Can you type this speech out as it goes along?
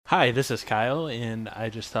Hi, this is Kyle, and I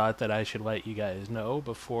just thought that I should let you guys know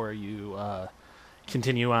before you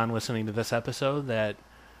continue on listening to this episode that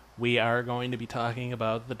we are going to be talking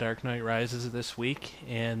about The Dark Knight Rises this week,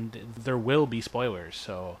 and there will be spoilers.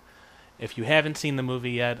 So if you haven't seen the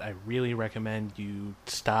movie yet, I really recommend you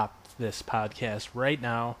stop this podcast right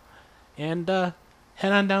now and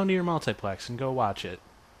head on down to your multiplex and go watch it.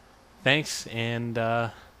 Thanks, and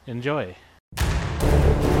enjoy.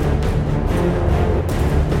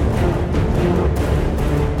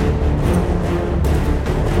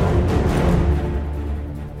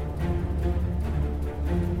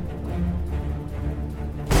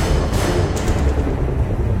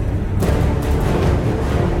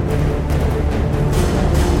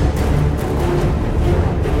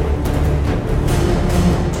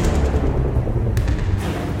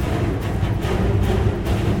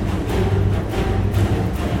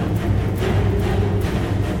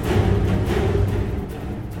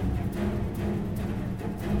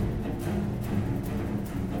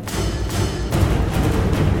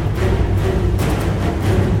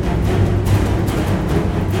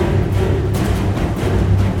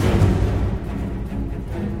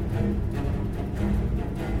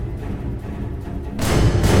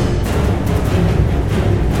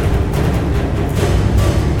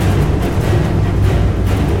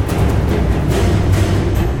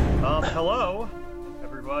 Hello,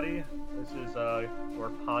 everybody. This is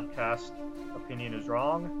your podcast. Opinion is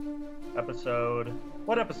wrong. Episode.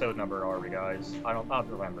 What episode number are we, guys? I don't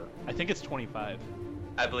remember. I think it's 25.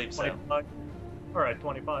 I believe so. 25. All right,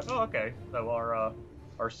 25. Oh, okay. So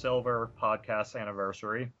our silver podcast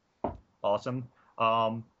anniversary. Awesome.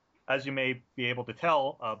 As you may be able to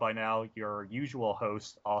tell by now, your usual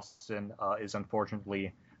host Austin is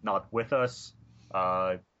unfortunately not with us.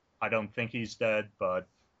 I don't think he's dead, but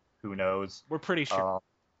who knows? We're pretty sure.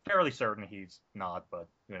 Fairly certain he's not, but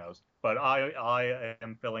who knows? But I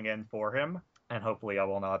am filling in for him, and hopefully I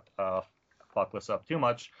will not fuck this up too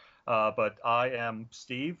much. But I am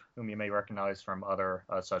Steve, whom you may recognize from other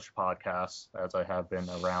such podcasts, as I have been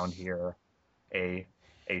around here a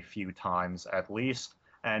few times at least.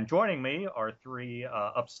 And joining me are three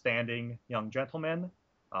upstanding young gentlemen.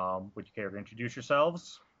 Would you care to introduce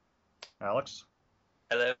yourselves? Alex?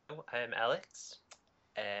 Hello, I am Alex,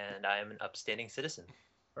 and I am an upstanding citizen.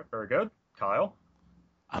 Very good. Kyle?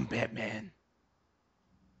 I'm Batman.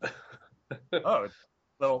 Oh,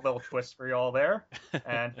 little twist for y'all there.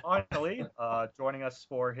 And finally, joining us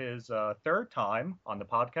for his third time on the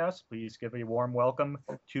podcast, please give a warm welcome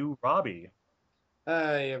to Robbie.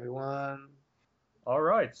 Hi, everyone. All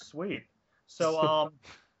right, sweet. So,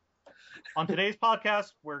 on today's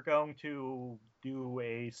podcast, we're going to do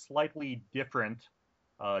a slightly different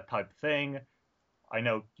type thing. I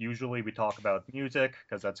know usually we talk about music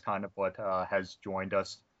because that's kind of what has joined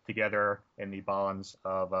us together in the bonds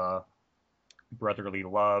of brotherly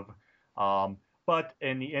love. But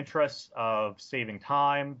in the interest of saving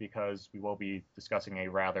time, because we will be discussing a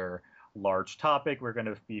rather large topic, we're going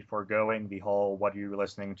to be foregoing the whole what are you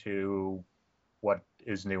listening to, what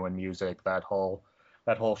is new in music, that whole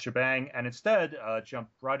shebang, and instead jump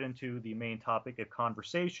right into the main topic of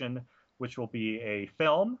conversation, which will be a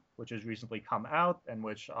film which has recently come out and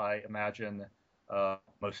which I imagine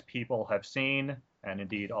most people have seen, and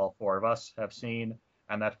indeed all four of us have seen.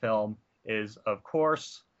 And that film is, of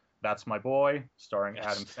course, That's My Boy, starring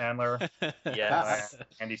Adam Sandler Yes. and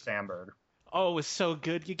Andy Samberg. Oh, it was so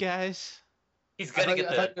good, you guys. He's I gonna thought,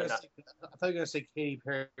 get I thought you the. were going to say Katy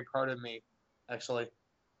Perry, Pardon Me, actually.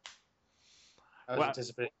 I was Wow.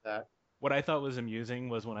 anticipating that. What I thought was amusing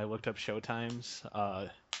was when I looked up showtimes,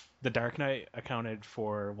 The Dark Knight accounted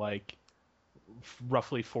for like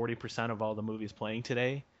roughly 40% of all the movies playing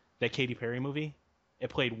today. That Katy Perry movie,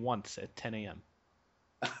 it played once at 10 a.m.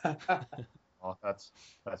 Oh, that's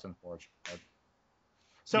unfortunate.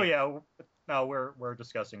 So yeah, now we're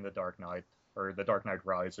discussing The Dark Knight, or The Dark Knight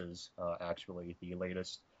Rises, actually the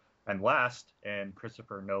latest and last in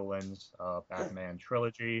Christopher Nolan's Batman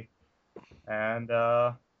trilogy. And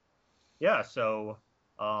yeah, so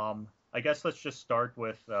I guess let's just start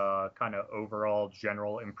with kind of overall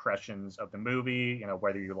general impressions of the movie,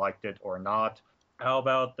 whether you liked it or not. How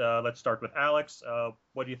about let's start with Alex.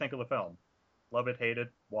 What do you think of the film? Love it, hate it,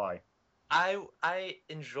 why? I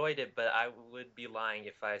enjoyed it, but I would be lying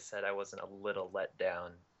if I said I wasn't a little let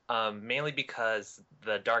down. Mainly because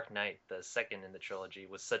The Dark Knight, the second in the trilogy,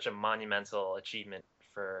 was such a monumental achievement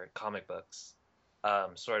for comic books,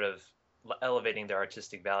 sort of elevating their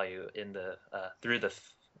artistic value in the through the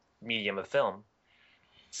medium of film.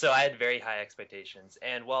 So I had very high expectations,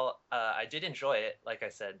 and while I did enjoy it, like I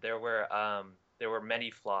said, there were many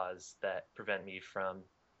flaws that prevent me from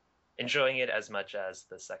enjoying it as much as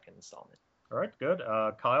the second installment. All right, good.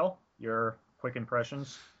 Kyle, your quick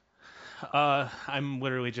impressions. I'm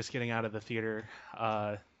literally just getting out of the theater.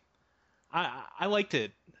 I liked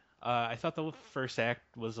it. I thought the first act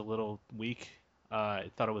was a little weak.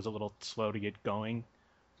 I thought it was a little slow to get going,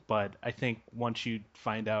 but I think once you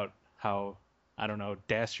find out how, I don't know,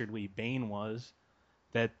 dastardly Bane was,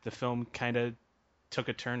 that the film kind of took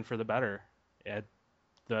a turn for the better at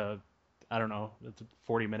the, I don't know, the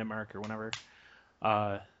 40-minute mark or whenever.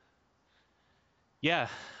 Yeah,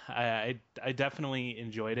 I definitely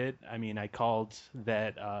enjoyed it. I mean, I called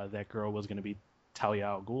that that girl was going to be Talia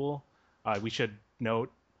al Ghul. We should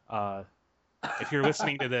note, if you're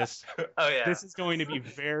listening to this, Oh yeah, this is going to be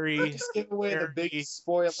very, Just give away the very big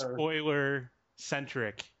spoiler. spoiler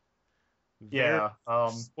centric. Yeah.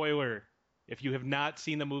 Spoiler. If you have not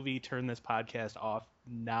seen the movie, turn this podcast off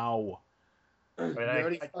now. I mean, You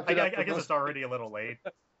already fucked I it up guess for most it's already a little late.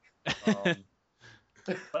 But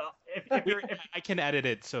if you're, if, I can edit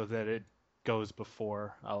it so that it goes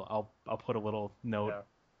before. I'll put a little note.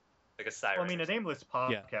 yeah. like a siren. Well, I mean, a nameless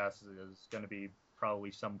podcast is going to be probably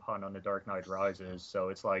some pun on The Dark Knight Rises, so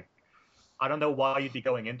it's like, I don't know why you'd be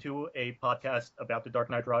going into a podcast about The Dark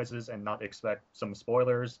Knight Rises and not expect some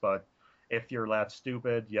spoilers, but if you're that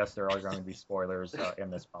stupid, yes, there are going to be spoilers in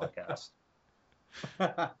this podcast.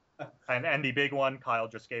 And the big one, Kyle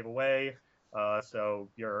just gave away, so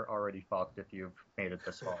you're already fucked if you've made it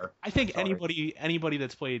this far. I think Sorry. anybody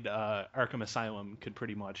that's played Arkham Asylum could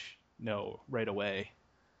pretty much know right away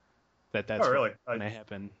that that's Oh, really? going to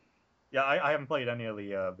happen. Yeah, I haven't played any of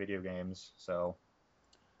the video games, so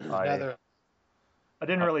I Neither.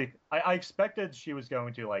 didn't really. I expected she was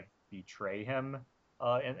going to like betray him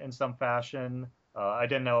in some fashion. I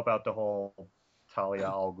didn't know about the whole Talia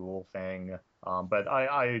al Ghul thing, but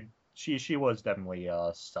she was definitely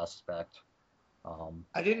a suspect.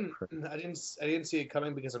 I didn't see it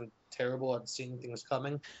coming because I'm terrible at seeing things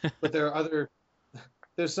coming. But there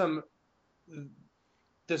is some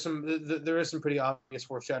pretty obvious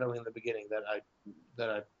foreshadowing in the beginning that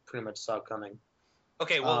I pretty much saw coming.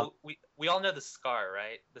 Okay, well, we all know the scar,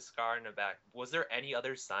 right? The scar in the back. Was there any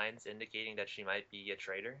other signs indicating that she might be a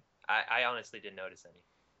traitor? I honestly didn't notice any.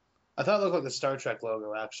 I thought it looked like the Star Trek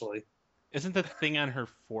logo, actually. Isn't the thing on her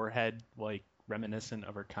forehead like reminiscent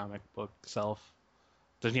of her comic book self?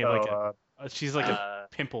 Doesn't she have like she's like a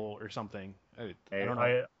pimple or something? I don't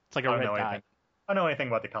know. It's like a red dot. I don't know anything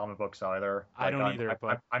about the comic books either. I don't either,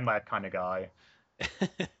 but I'm that kind of guy.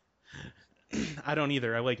 I don't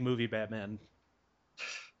either. I like movie Batman.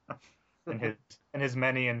 In his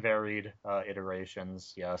many and varied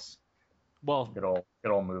iterations, yes. Well, good old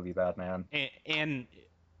movie Batman. And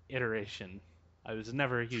iteration. I was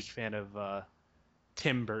never a huge fan of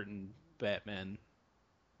Tim Burton Batman,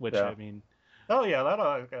 which I mean. Oh yeah,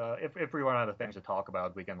 that if we run out of things to talk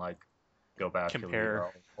about, we can like go back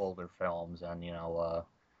compare to the older films, and yeah.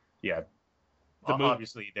 The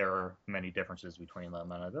obviously, there are many differences between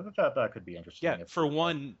them, and that could be interesting. Yeah, for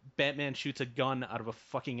one, Batman shoots a gun out of a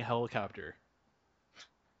fucking helicopter.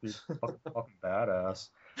 He's fucking badass.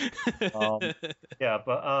 Yeah,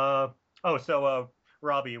 but so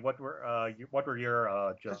Robbie, what were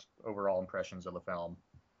your just overall impressions of the film?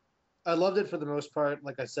 I loved it for the most part.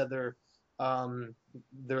 Like I said, there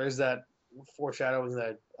is that foreshadowing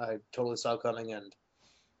that I totally saw coming, and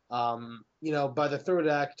by the third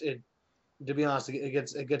act, to be honest,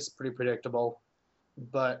 it gets pretty predictable,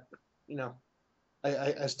 but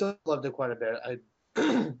I still loved it quite a bit.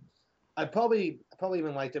 I probably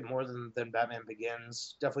even liked it more than Batman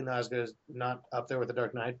Begins. Definitely not as good as, not up there with The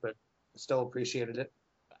Dark Knight, but still appreciated it.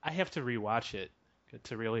 I have to rewatch it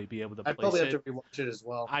to really be able to place it. I probably have to rewatch it as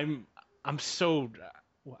well. I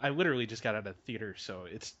literally just got out of theater, so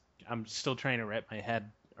I'm still trying to wrap my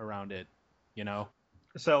head around it,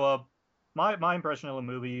 So my impression of the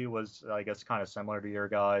movie was, I guess, kind of similar to your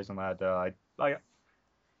guys, in that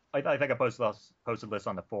I think I posted this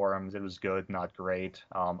on the forums. It was good, not great.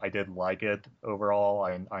 I did like it overall.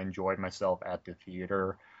 I enjoyed myself at the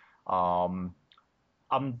theater.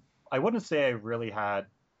 I wouldn't say I really had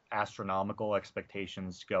astronomical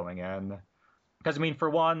expectations going in, because I mean, for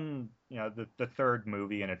one, the third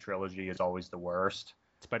movie in a trilogy is always the worst.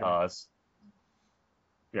 Spider-Man.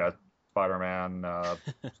 Yeah, Spider-Man,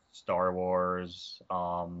 Star Wars,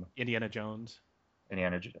 Indiana Jones.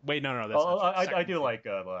 Wait, no, that's I do like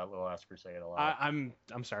The Last Crusade a lot. I'm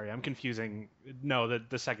sorry, I'm confusing. No,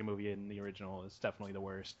 the second movie in the original is definitely the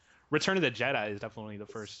worst. Return of the Jedi is definitely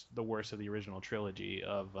the worst of the original trilogy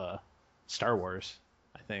of Star Wars,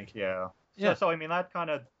 I think. Yeah. Yeah. So I mean, that kind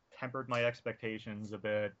of tempered my expectations a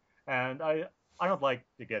bit, and I don't like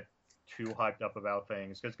to get too hyped up about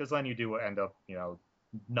things, because then you do end up,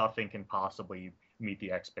 nothing can possibly meet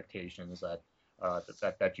the expectations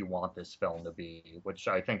that you want this film to be, which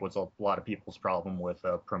I think was a lot of people's problem with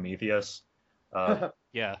Prometheus.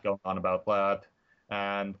 Yeah. Going on about that,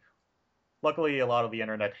 and luckily a lot of the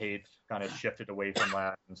internet hate kind of shifted away from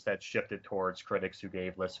that, instead shifted towards critics who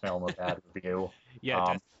gave this film a bad review.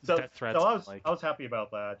 Yeah, death threats. So I was happy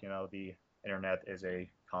about that. The internet is a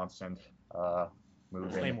constant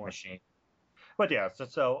moving machine. But yeah,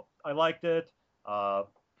 so I liked it.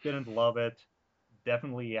 Didn't love it.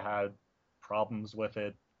 Definitely had problems with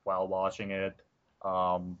it while watching it.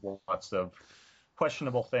 Lots of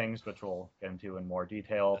questionable things, which we'll get into in more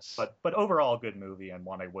detail. Yes. But overall, good movie, and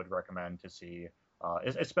one I would recommend to see,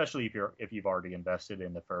 especially if you've already invested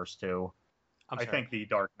in the first two. I think The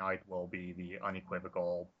Dark Knight will be the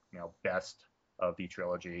unequivocal, best of the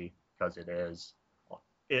trilogy, because it is.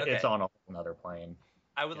 It's on a whole another plane.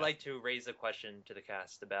 I would like to raise a question to the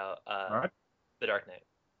cast about right. The Dark Knight.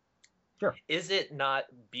 Sure. Is it not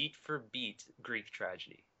beat for beat Greek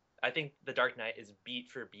tragedy? I think The Dark Knight is beat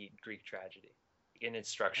for beat Greek tragedy in its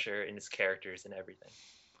structure, in its characters, and everything.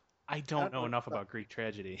 I don't know enough about Greek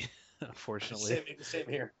tragedy, unfortunately. Same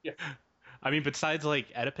here. Yeah. I mean, besides like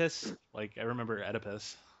Oedipus, like I remember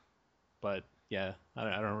Oedipus, but yeah,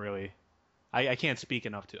 I don't really. I can't speak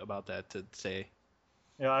enough about that to say.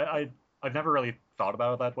 Yeah, I've never really thought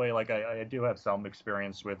about it that way. Like I do have some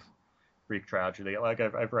experience with Greek tragedy. Like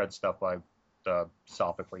I've read stuff by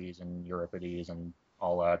Sophocles and Euripides and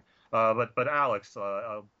all that. But Alex,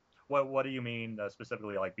 what do you mean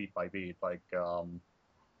specifically, like beat by beat? Like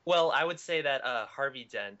Well, I would say that Harvey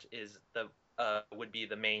Dent is would be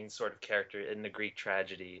the main sort of character in the Greek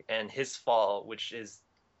tragedy, and his fall, which is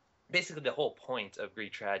basically the whole point of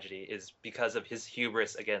Greek tragedy, is because of his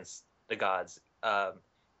hubris against the gods.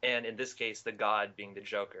 And in this case, the god being the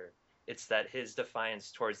Joker. It's that his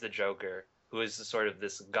defiance towards the Joker, who is sort of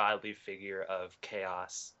this godly figure of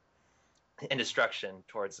chaos and destruction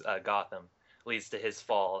towards Gotham, leads to his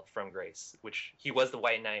fall from grace, which he was the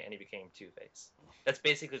White Knight and he became Two-Face. That's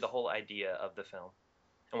basically the whole idea of the film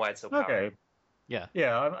and why it's so powerful. Okay. Yeah.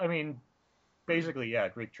 Yeah, I mean, basically, yeah,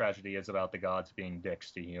 Greek tragedy is about the gods being dicks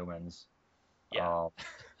to humans. Yeah.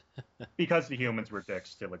 Because the humans were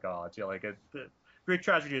dicks to the gods. Yeah, like Greek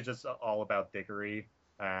tragedy is just all about dickery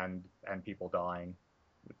and people dying,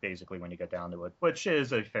 basically, when you get down to it, which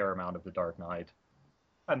is a fair amount of The Dark Knight.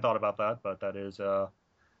 I hadn't thought about that, but that is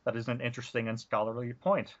an interesting and scholarly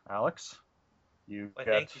point, Alex.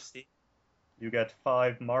 Thank you, Steve. You get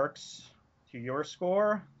 5 marks to your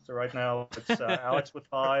score. So right now it's Alex with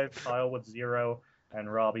 5, Kyle with 0,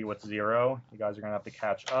 and Robbie with 0. You guys are gonna have to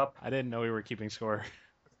catch up. I didn't know we were keeping score.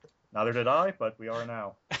 Neither did I, but we are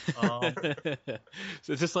now.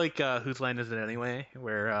 So it's just like Whose Line Is It Anyway?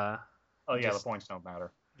 Where the points don't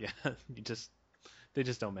matter. Yeah, they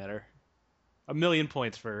just don't matter. 1,000,000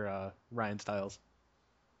 points for Ryan Stiles.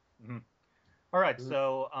 Mm-hmm. All right,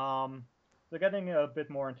 so they're getting a bit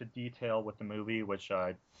more into detail with the movie, which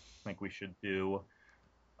I think we should do.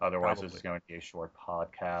 Otherwise, This is going to be a short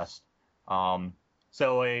podcast.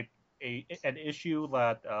 So an issue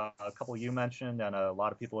that a couple of you mentioned and a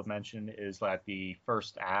lot of people have mentioned is that the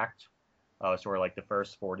first act, sort of like the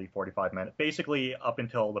first 40, 45 minutes, basically up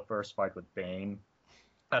until the first fight with Bane,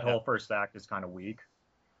 that whole first act is kind of weak.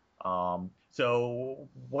 So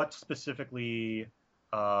what specifically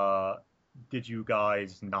did you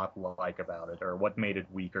guys not like about it, or what made it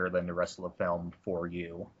weaker than the rest of the film for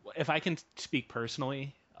you? If I can speak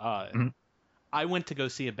personally, I went to go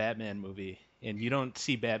see a Batman movie, and you don't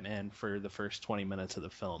see Batman for the first 20 minutes of the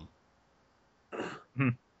film.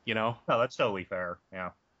 You know? No, that's totally fair.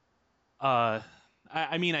 Yeah.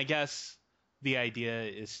 I mean, I guess the idea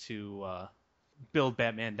is to build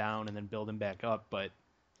Batman down and then build him back up, but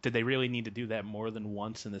did they really need to do that more than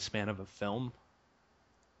once in the span of a film?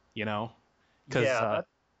 You know? Yeah,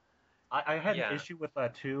 I had an issue with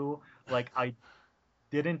that too. Like, I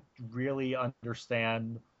didn't really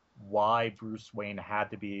understand why Bruce Wayne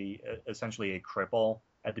had to be essentially a cripple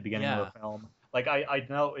at the beginning of the film. Like, I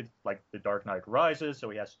know it's like The Dark Knight Rises, so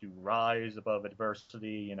he has to rise above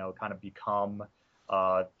adversity, kind of become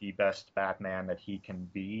the best Batman that he can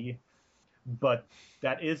be. But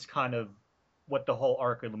that is kind of what the whole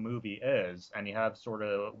arc of the movie is. And you have sort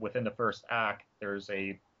of, within the first act, there's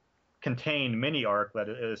a contained mini arc that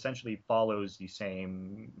essentially follows the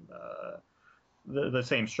same the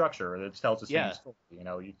same structure. It tells the same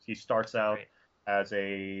story. He starts out as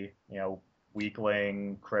a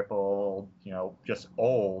weakling, crippled, just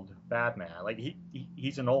old Batman. Like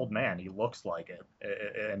he's an old man. He looks like it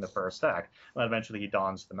in the first act. And eventually he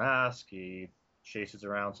dons the mask. He chases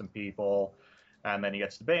around some people, and then he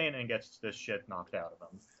gets to Bane and gets this shit knocked out of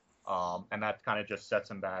him. And that kind of just sets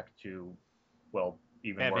him back to, well,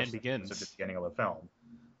 even Batman worse Begins. at the beginning of the film.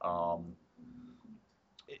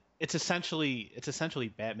 It's essentially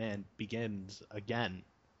Batman Begins again,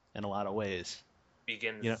 in a lot of ways.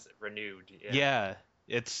 Begins renewed. Yeah. Yeah,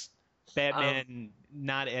 it's Batman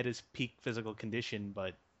not at his peak physical condition,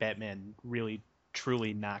 but Batman really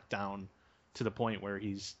truly knocked down to the point where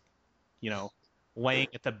he's, laying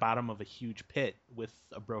at the bottom of a huge pit with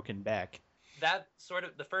a broken back. That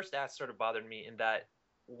the first act sort of bothered me in that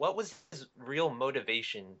what was his real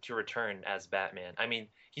motivation to return as Batman? I mean,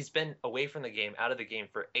 he's been away from the game, out of the game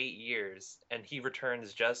for 8 years, and he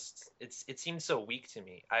returns it seems so weak to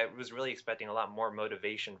me. I was really expecting a lot more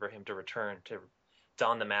motivation for him to return to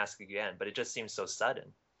don the mask again, but it just seems so sudden.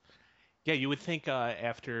 Yeah, you would think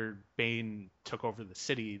after Bane took over the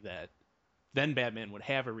city that then Batman would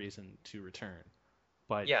have a reason to return.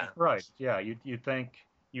 But yeah, right. Yeah, you'd think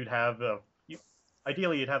you'd have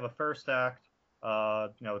ideally you'd have a first act,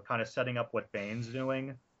 kind of setting up what Bane's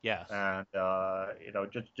doing. Yeah. And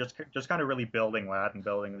just kind of really building that and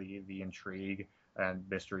building the intrigue and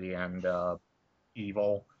mystery and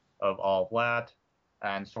evil of all of that,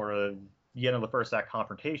 and sort of the end of the first act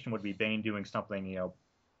confrontation would be Bane doing something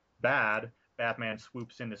bad. Batman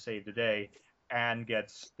swoops in to save the day and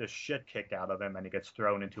gets the shit kicked out of him, and he gets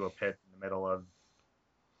thrown into a pit in the middle of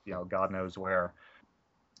God knows where.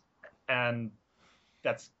 And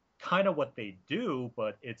that's kind of what they do,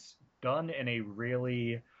 but it's done in a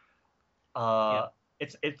really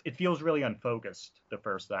it feels really unfocused. The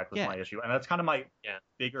first act was my issue, and that's kind of my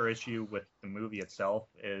bigger issue with the movie itself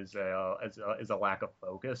is a lack of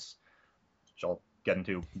focus, which I'll get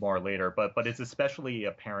into more later. But it's especially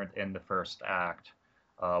apparent in the first act,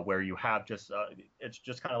 where you have it's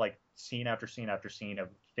just kind of like scene after scene after scene of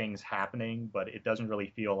things happening, but it doesn't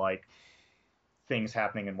really feel like things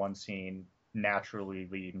happening in one scene naturally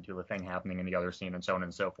lead into the thing happening in the other scene, and so on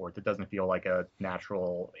and so forth. It doesn't feel like a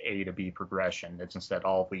natural A to B progression. It's instead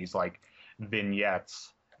all these like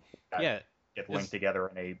vignettes that get linked together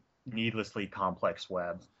in a needlessly complex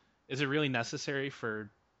web. Is it really necessary for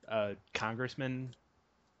a congressman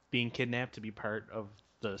being kidnapped to be part of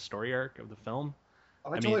the story arc of the film?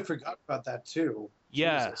 I totally forgot about that too.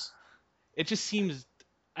 Yeah. Jesus. It just seems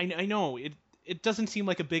I know it doesn't seem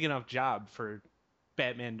like a big enough job for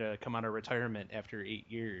Batman to come out of retirement after 8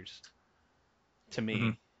 years, to me.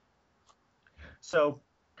 Mm-hmm. So,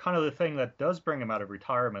 kind of the thing that does bring him out of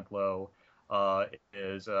retirement, though,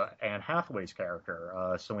 is Anne Hathaway's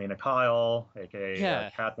character, Selina Kyle, aka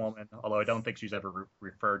Catwoman. Although I don't think she's ever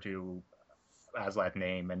referred to as that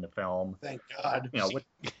name in the film. Thank God.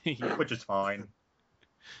 Which is fine,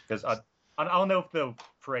 because I don't know if the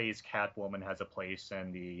phrase Catwoman has a place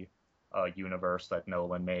in the universe that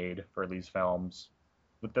Nolan made for these films.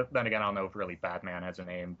 But then again, I don't know if really Batman has a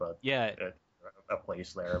name, but a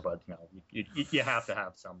place there. But you have to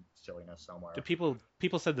have some silliness somewhere. The people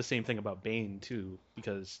said the same thing about Bane too,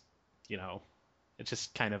 because it's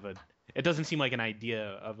just kind of it doesn't seem like an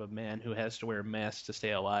idea of a man who has to wear a mask to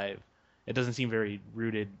stay alive. It doesn't seem very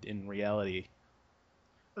rooted in reality.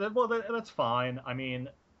 Well, that's fine. I mean,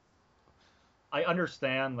 I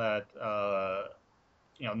understand that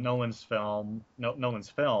Nolan's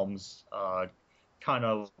films kind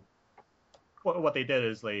of what they did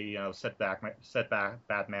is they set back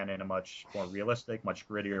Batman in a much more realistic, much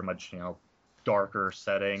grittier, much darker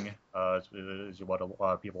setting, is what a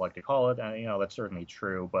lot of people like to call it, and that's certainly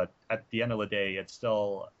true. But at the end of the day, it's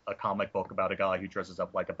still a comic book about a guy who dresses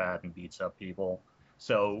up like a bat and beats up people.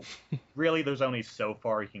 So really, there's only so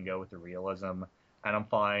far you can go with the realism. And I'm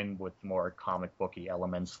fine with more comic booky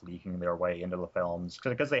elements leaking their way into the films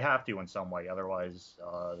because they have to in some way. Otherwise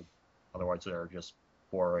they're just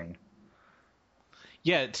boring.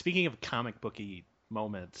 Yeah. Speaking of comic booky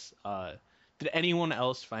moments, did anyone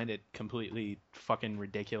else find it completely fucking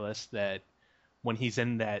ridiculous that when he's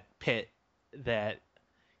in that pit that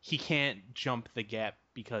he can't jump the gap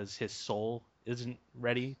because his soul isn't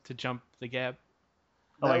ready to jump the gap?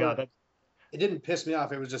 Oh my God. It didn't piss me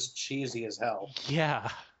off. It was just cheesy as hell. Yeah.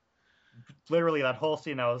 Literally, that whole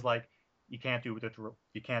scene, I was like, you can't do it with the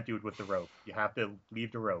rope. You have to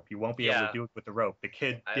leave the rope. You won't be able to do it with the rope. The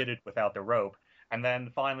kid did it without the rope. And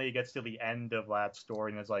then finally it gets to the end of that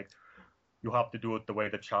story and it's like, you have to do it the way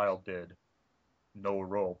the child did. No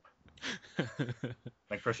rope.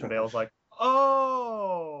 Like Christian Bale's like,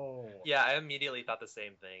 oh! Yeah, I immediately thought the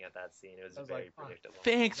same thing at that scene. It was very predictable.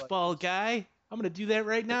 Thanks, ball guy. I'm going to do that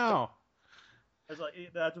right now.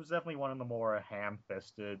 That was definitely one of the more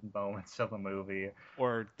ham-fisted moments of the movie.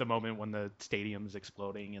 Or the moment when the stadium's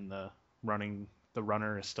exploding in the running. The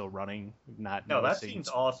runner is still running, not No, that noticing. scene's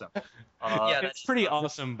awesome. Yeah, It's pretty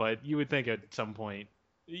awesome, but you would think at some point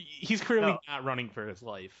he's clearly not running for his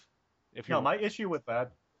life. My issue with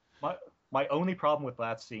that, my only problem with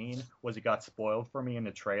that scene was it got spoiled for me in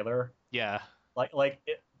the trailer. Yeah.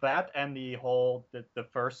 That and the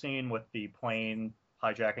first scene with the plane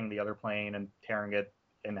hijacking the other plane and tearing it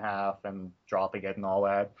in half and dropping it and all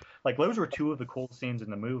that. Like, those were two of the cool scenes in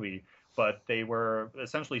the movie, but they were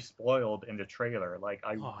essentially spoiled in the trailer. Like,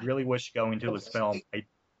 I really wish going to this film I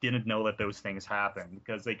didn't know that those things happened,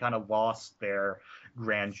 because they kind of lost their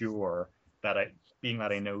grandeur being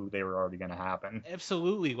that I know they were already going to happen.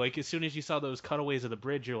 Absolutely. Like, as soon as you saw those cutaways of the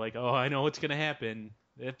bridge, you're like, oh, I know what's going to happen.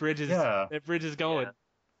 That bridge is going. Yeah.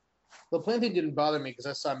 The plane thing didn't bother me because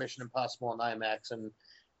I saw Mission Impossible in IMAX, and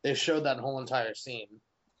they showed that whole entire scene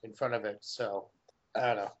in front of it. So, I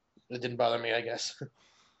don't know. It didn't bother me, I guess.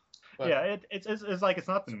 But, yeah, it's like, it's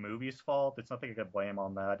not the movie's fault. It's nothing I could blame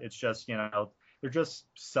on that. It's just, they're just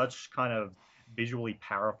such kind of visually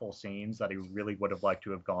powerful scenes that I really would have liked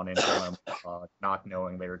to have gone into them not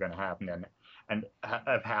knowing they were going to happen, and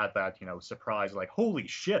have had that, surprise, like, holy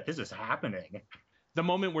shit, this is happening. The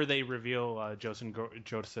moment where they reveal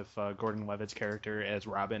Joseph Gordon-Levitt's character as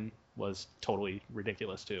Robin was totally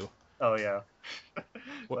ridiculous too. Oh yeah.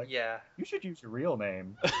 Yeah. You should use your real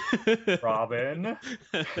name, Robin.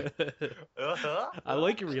 I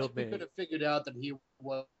like your real name. We could have figured out that he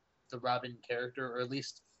was the Robin character, or at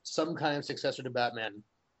least some kind of successor to Batman.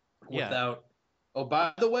 Without, oh,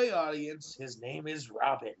 by the way, audience, his name is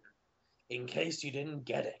Robin. In case you didn't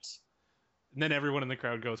get it. And then everyone in the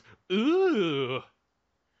crowd goes, ooh.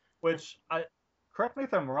 Which, correct me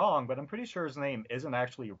if I'm wrong, but I'm pretty sure his name isn't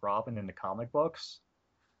actually Robin in the comic books.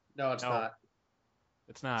 No, it's not.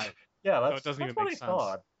 It's not. Yeah, it doesn't even make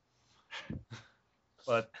sense.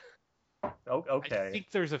 But, okay. I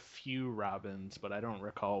think there's a few Robins, but I don't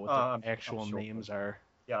recall what the actual names are.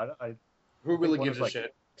 Yeah, who really gives a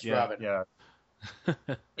shit? It's Robin. Yeah.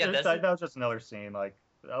 Yeah, that was just another scene. Like,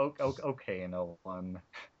 okay, no one.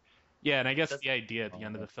 Yeah, and I guess the idea at the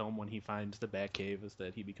end of the film when he finds the Batcave is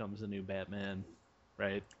that he becomes the new Batman,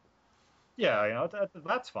 right? Yeah,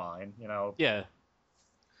 that's fine. Yeah.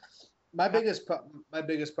 My biggest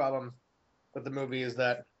problem with the movie is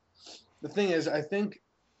that the thing is, I think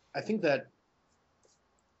that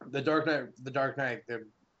the Dark Knight, the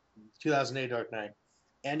 2008 Dark Knight,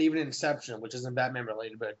 and even Inception, which isn't Batman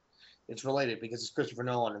related, but it's related because it's Christopher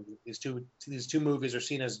Nolan, and these two movies are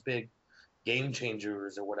seen as big game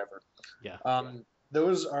changers or whatever. Yeah.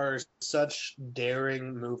 Those are such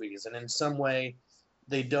daring movies, and in some way,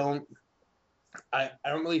 they don't. I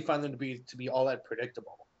don't really find them to be all that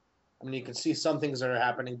predictable. I mean, you can see some things that are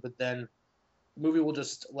happening, but then the movie will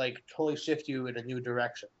just like totally shift you in a new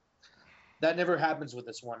direction. That never happens with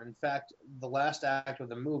this one. In fact, the last act of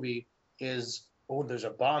the movie is, oh, there's a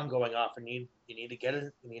bomb going off, and you need to get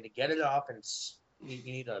it. You need to get it off, and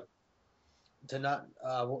you need to not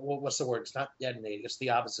what's the word? It's not detonating. It's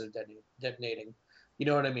the opposite of detonating. You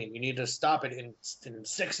know what I mean? You need to stop it in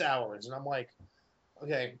 6 hours. And I'm like,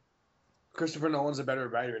 okay, Christopher Nolan's a better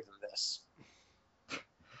writer than this.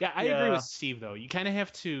 Yeah, I agree with Steve, though. You kind of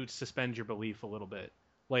have to suspend your belief a little bit.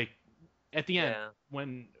 Like, at the end,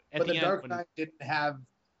 But the Dark Knight didn't have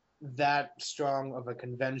that strong of a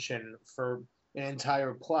convention for an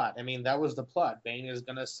entire plot. I mean, that was the plot. Bane is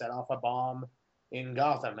going to set off a bomb in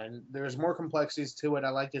Gotham, and there's more complexities to it. I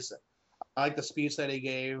like the speech that he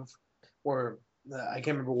gave, or I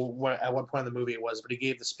can't remember at what point in the movie it was, but he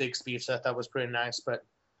gave this big speech that I thought was pretty nice. But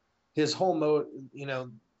his whole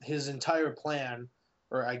his entire plan,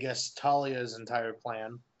 or I guess Talia's entire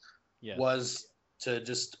plan, was to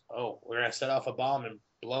just, we're gonna set off a bomb and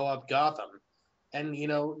blow up Gotham, and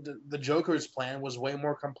the Joker's plan was way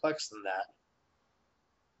more complex than that.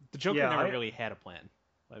 The Joker never really had a plan.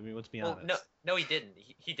 I mean, let's be honest. No, he didn't.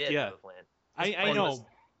 He did have a plan. I know,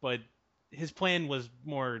 but his plan was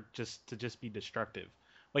more to be destructive.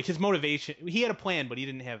 Like, his motivation, he had a plan, but he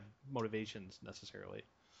didn't have motivations necessarily.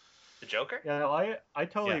 The Joker? Yeah, no, I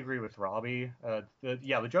totally agree with Robbie.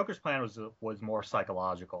 The Joker's plan was more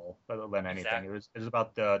psychological than anything. Exactly. It was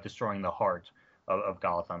about destroying the heart of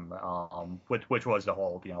Gotham, which was the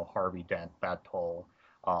whole Harvey Dent, that whole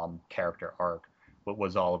character arc. What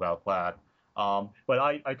was all about that. But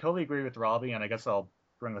I totally agree with Robbie, and I guess I'll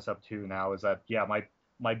bring this up too now, is that my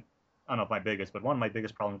I don't know if my biggest, but one of my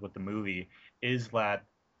biggest problems with the movie is that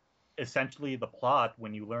essentially the plot,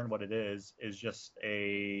 when you learn what it is just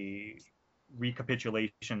a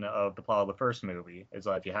recapitulation of the plot of the first movie. Is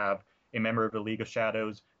that you have a member of the League of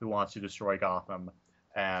Shadows who wants to destroy Gotham,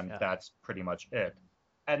 and that's pretty much it.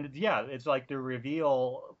 and yeah, it's like the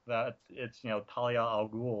reveal that it's Talia al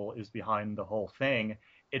Ghul is behind the whole thing.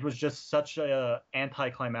 It was just such a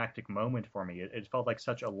anticlimactic moment for me. It felt like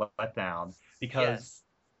such a letdown because Yes.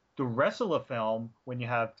 the rest of the film, when you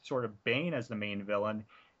have sort of Bane as the main villain,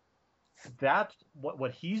 that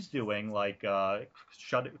what he's doing, like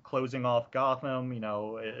closing off Gotham,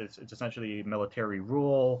 it's essentially military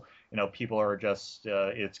rule. People are just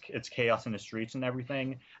it's chaos in the streets and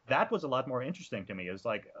everything. That was a lot more interesting to me. It's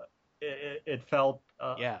like it felt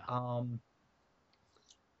Yeah.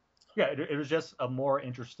 yeah, it was just a more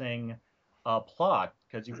interesting plot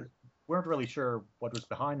because you weren't really sure what was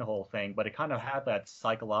behind the whole thing, but it kind of had that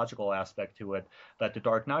psychological aspect to it that the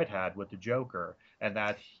Dark Knight had with the Joker, and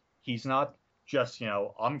that he's not just,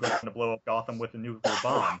 I'm going to blow up Gotham with a nuclear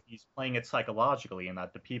bomb. He's playing it psychologically, and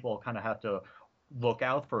that the people kind of have to look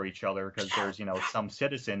out for each other because there's, some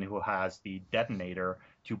citizen who has the detonator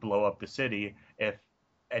to blow up the city if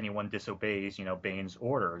anyone disobeys, Bane's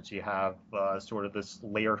orders. You have sort of this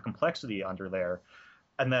layer of complexity under there.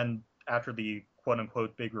 And then after the quote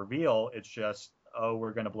unquote big reveal, it's just, oh,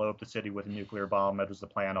 we're going to blow up the city with a nuclear bomb. That was the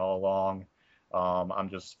plan all along. I'm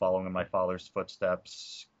just following in my father's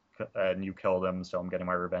footsteps, and you killed him, so I'm getting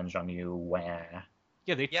my revenge on you. Wah.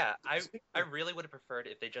 Yeah, I really would have preferred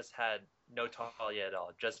if they just had no Talia at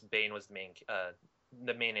all. Just Bane was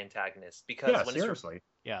the main antagonist, because yeah, seriously.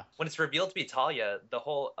 When it's revealed to be Talia, the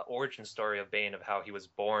whole origin story of Bane, of how he was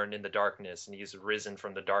born in the darkness and he's risen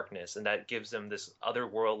from the darkness, and that gives him this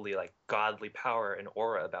otherworldly, like godly power and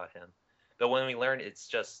aura about him. But when we learn it's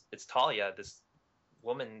Talia, this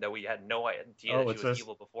woman that we had no idea that she was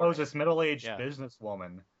evil before. Oh, it's this middle-aged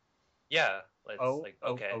businesswoman. Yeah, like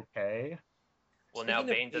okay. Okay. Well, now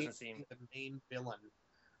Bane doesn't seem the main villain.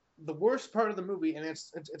 The worst part of the movie, and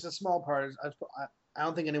it's a small part. I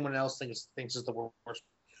don't think anyone else thinks it's the worst.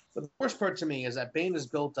 But the worst part to me is that Bane is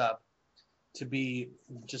built up to be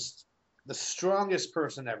just the strongest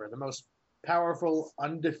person ever, the most powerful,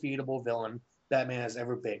 undefeatable villain Batman has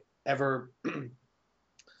ever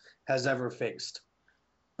faced.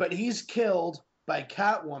 But he's killed by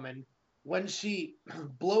Catwoman when she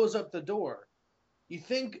blows up the door. You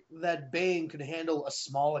think that Bane could handle a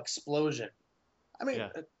small explosion? I mean,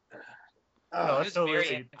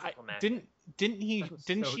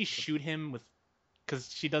 didn't she shoot him with? Because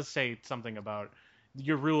she does say something about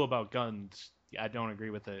your rule about guns. I don't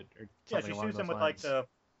agree with it. Or something she shoots him with like the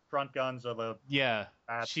front guns of a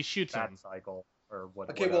she shoots him cycle or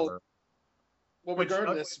whatever. Okay, well,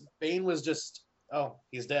 regardless, Bane was just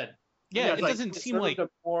he's dead. Yeah, it doesn't seem like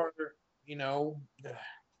more,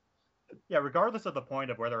 Yeah, regardless of the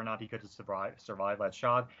point of whether or not he could survive that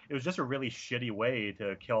shot, it was just a really shitty way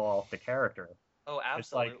to kill off the character. Oh,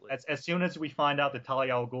 absolutely. It's like as soon as we find out that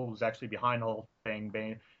Talia al Ghul was actually behind the whole thing,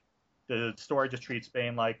 Bane, the story just treats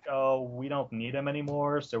Bane like, oh, we don't need him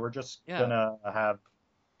anymore, so we're just gonna have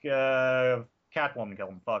Catwoman kill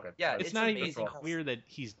him. Fuck it. Yeah, it's not even clear that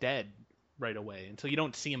he's dead right away until you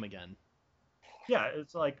don't see him again. Yeah,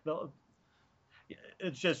 it's like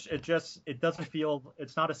it doesn't feel,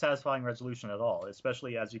 it's not a satisfying resolution at all,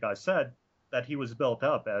 especially as you guys said that he was built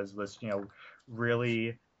up as this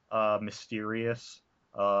really mysterious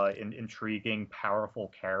intriguing,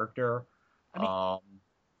 powerful character. I mean,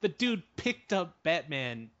 the dude picked up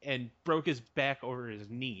Batman and broke his back over his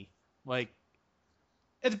knee. Like,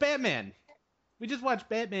 it's Batman. We just watched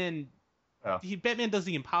Batman. Batman does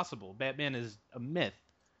the impossible. Batman is a myth.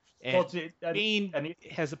 And Bane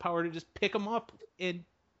has the power to just pick him up and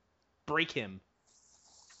break him.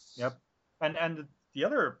 Yep. And the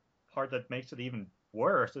other part that makes it even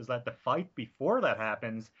worse is that the fight before that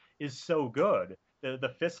happens is so good.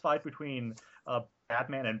 The fist fight between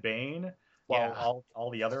Batman and Bane, while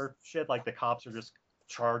all the other shit, like the cops are just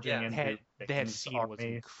charging into that scene army. Was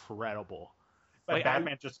incredible. Like,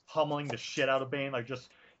 Batman just pummeling the shit out of Bane, like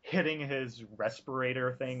just hitting his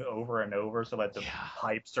respirator thing over and over so that the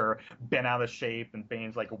pipes are bent out of shape, and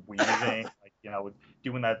Bane's like wheezing, like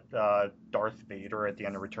doing that Darth Vader at the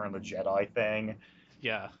end of Return of the Jedi thing.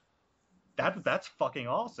 Yeah. That's fucking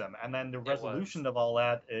awesome. And then the resolution of all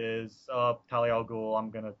that is Talia al Ghul, I'm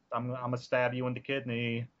gonna stab you in the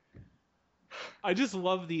kidney. I just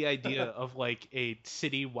love the idea of like a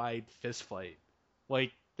citywide fist fight.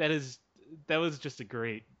 Like that was just a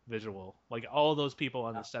great visual. Like all those people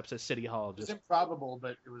on the steps at City Hall. Just, it was improbable,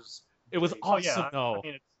 but it was awesome. I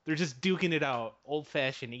mean, they're just duking it out, old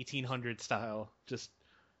fashioned 1800 style. Just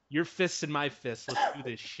your fists and my fists. Let's do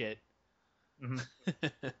this shit. Mm-hmm.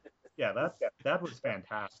 Yeah, that was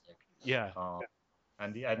fantastic. Yeah.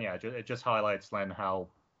 It just highlights, Len, how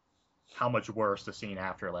much worse the scene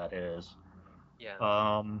after that is.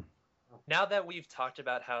 Yeah. Now that we've talked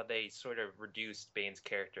about how they sort of reduced Bane's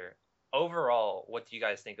character, overall, what do you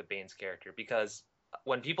guys think of Bane's character? Because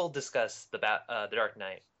when people discuss the Dark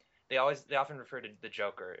Knight, they often refer to the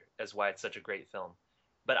Joker as why it's such a great film.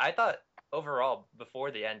 But I thought overall,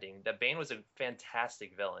 before the ending, that Bane was a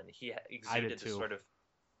fantastic villain. He exuded this sort of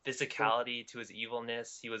physicality to his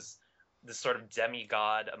evilness. He was this sort of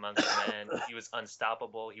demigod amongst men. He was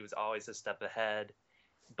unstoppable. He was always a step ahead.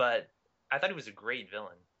 But I thought he was a great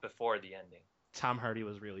villain before the ending. Tom Hardy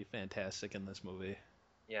was really fantastic in this movie.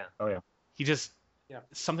 Yeah. Oh yeah. He just Yeah.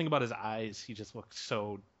 something about his eyes. He just looked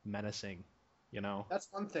so menacing. You know. That's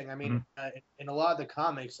one thing. I mean, in a lot of the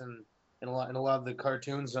comics and in a lot of the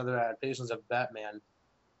cartoons and other adaptations of Batman,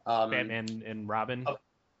 Batman and Robin. Oh.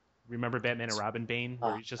 Remember Batman and Robin Bane,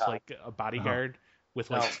 where he's just God. like a bodyguard with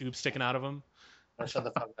like tubes sticking out of him. Oh, shut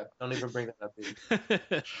the fuck up! Don't even bring that up, dude.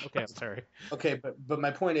 Okay, I'm sorry. Okay, but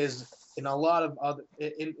my point is, in a lot of other,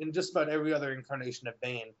 in just about every other incarnation of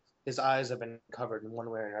Bane, his eyes have been covered in one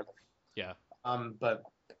way or another. Yeah. But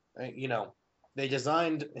you know, they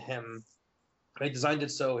designed him. They designed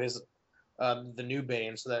it so his the new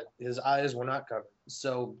Bane, so that his eyes were not covered,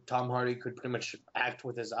 so Tom Hardy could pretty much act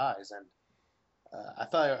with his eyes, and I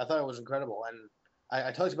thought it was incredible. And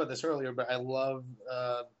I talked about this earlier, but I love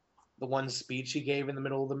the one speech he gave in the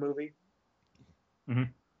middle of the movie.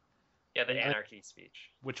 Yeah, the anarchy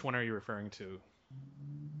speech. Which one are you referring to?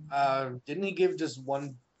 Didn't he give just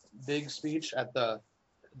one big speech at the?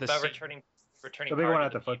 About returning. The big one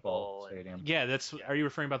at the football stadium. Yeah, that's. Are you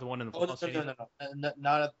referring about the one in the football stadium? No.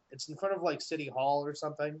 Not at, it's in front of like City Hall or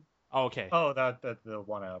something. Oh, okay. Oh, that the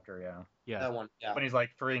one after, yeah. Yeah. That one, yeah. When he's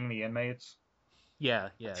like freeing the inmates. Yeah.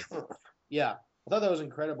 Yeah. I thought that was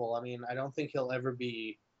incredible. I mean, I don't think he'll ever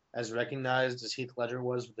be as recognized as Heath Ledger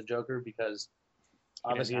was with the Joker because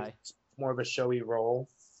obviously it's more of a showy role.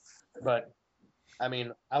 But I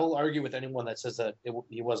mean, I will argue with anyone that says that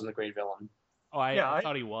he wasn't a great villain. Oh, I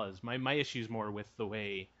thought he was. My issue's more with the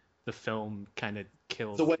way the film kind of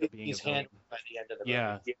killed the way being he's a villain. handled by the end of the movie.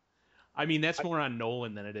 Yeah. I mean, that's more on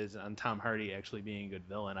Nolan than it is on Tom Hardy actually being a good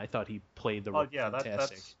villain. I thought he played the role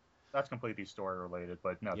fantastic. That's completely story related,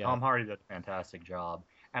 but no, Yeah. Tom Hardy did a fantastic job.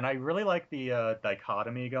 And I really like the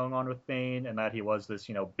dichotomy going on with Bane, and that he was this,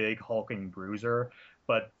 big hulking bruiser,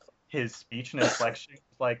 but his speech and inflection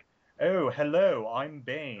was like, "Oh, hello, I'm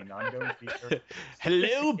Bane. I'm going to be your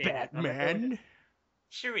Hello, Batman."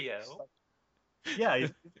 Cheerio. Yeah,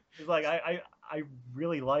 he's like, I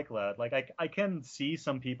really like that. Like, I can see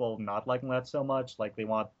some people not liking that so much. Like, they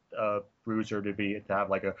want Bruiser to have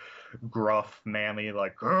like a gruff, manly,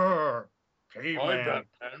 like, caveman.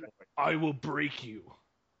 I will break you.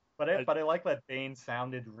 But I like that Bane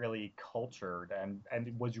sounded really cultured and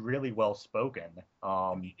was really well spoken.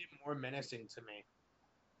 It made him more menacing to me.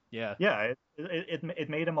 Yeah. Yeah, it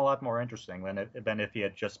made him a lot more interesting than if he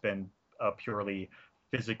had just been a purely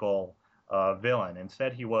physical villain.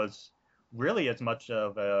 Instead, he was really as much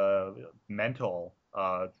of a mental,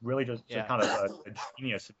 really just kind of a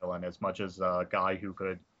genius villain as much as a guy who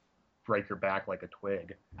could break your back like a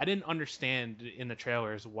twig. I didn't understand in the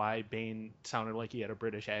trailers why Bane sounded like he had a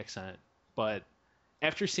British accent, but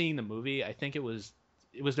after seeing the movie, I think it was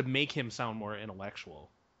to make him sound more intellectual,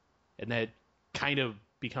 and that kind of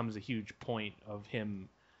becomes a huge point of him.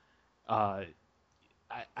 I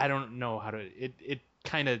don't know how to. It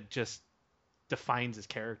kind of just defines his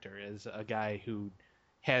character as a guy who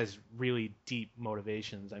has really deep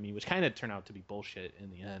motivations. I mean, which kind of turn out to be bullshit in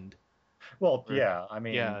the end. Well, yeah, I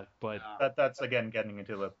mean, but that's again getting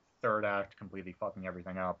into the third act, completely fucking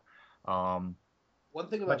everything up. One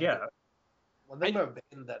thing about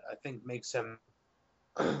Bane that I think makes him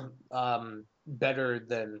better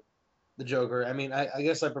than the Joker. I mean, I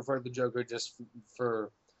guess I prefer the Joker just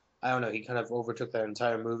for I don't know. He kind of overtook that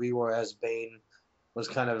entire movie, whereas Bane was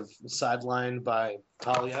kind of sidelined by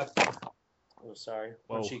Talia. Oh, sorry.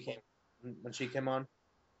 When she came on.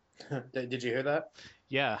 Did you hear that?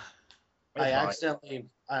 Yeah. I accidentally.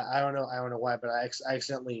 I don't know why, but I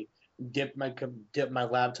accidentally dipped my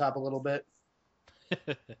laptop a little bit.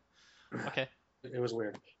 Okay. It was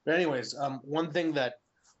weird. But anyways, one thing that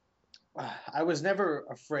I was never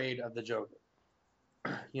afraid of the Joker.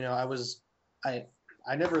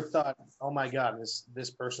 I never thought, oh my God, this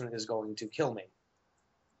person is going to kill me.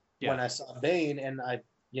 Yeah. When I saw Bane, and I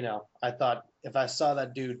thought if I saw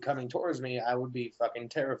that dude coming towards me, I would be fucking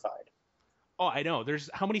terrified. Oh, I know. There's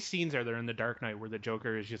how many scenes are there in The Dark Knight where the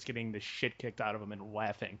Joker is just getting the shit kicked out of him and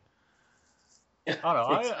laughing? I don't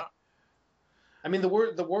know. I mean, the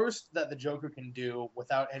worst that the Joker can do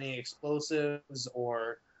without any explosives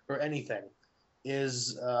or anything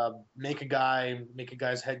is make a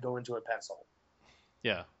guy's head go into a pencil.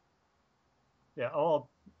 Yeah. Yeah. Oh,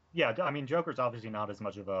 yeah. I mean, Joker's obviously not as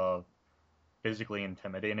much of a physically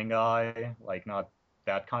intimidating guy, like not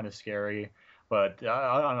that kind of scary. But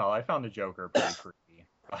I don't know. I found the Joker pretty creepy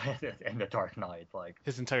in The Dark Knight. Like,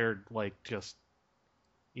 His entire just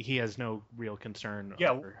he has no real concern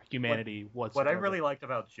yeah, over humanity what I whatsoever. really liked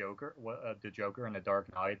about the Joker in The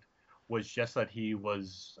Dark Knight, was just that he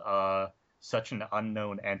was such an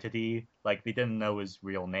unknown entity. Like they didn't know his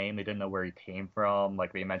real name, they didn't know where he came from.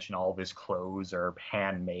 Like they mentioned all of his clothes are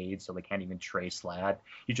handmade, so they can't even trace that.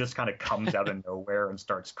 He just kind of comes out of nowhere and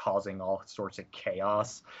starts causing all sorts of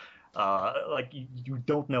chaos. Like you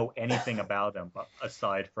don't know anything about him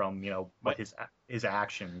aside from My what his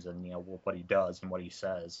actions and what he does and what he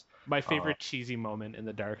says. my Uh, favorite cheesy moment in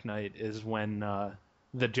The Dark Knight is when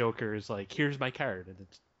the Joker is like, "Here's my card," and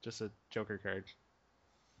it's just a Joker card.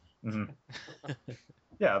 mhm.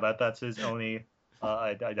 Yeah, that's his only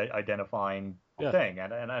identifying Yeah, thing,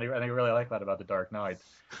 and I really like that about the Dark Knight,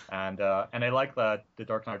 and I like that the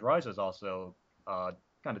Dark Knight Rises also uh,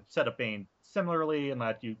 kind of set up Bane similarly in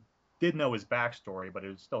that you did know his backstory, but it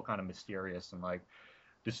was still kind of mysterious and like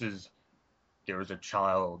this is there was a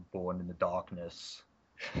child born in the darkness.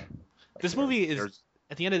 Like this movie is there's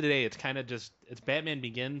at the end of the day, it's kind of just it's Batman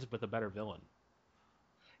Begins with a better villain.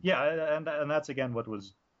 yeah, and that's again what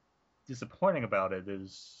was disappointing about it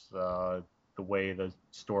is the way the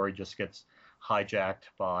story just gets hijacked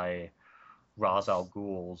by Ra's al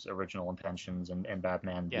Ghul's original intentions and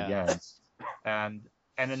Batman Yeah, Begins. And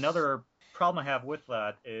another problem I have with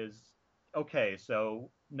that is okay, so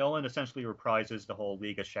Nolan essentially reprises the whole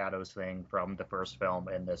League of Shadows thing from the first film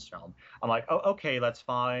in this film. I'm like, oh, okay, that's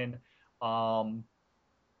fine. Um,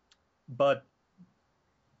 but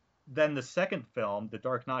then the second film, The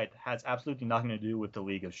Dark Knight, has absolutely nothing to do with the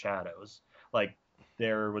League of Shadows. Like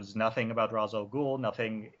there was nothing about Ra's al Ghul,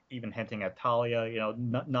 nothing even hinting at Talia,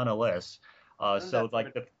 none of this. Isn't So that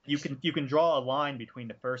like you can draw a line between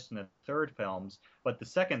the first and the third films, but the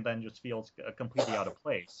second then just feels completely out of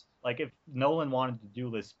place. Like if Nolan wanted to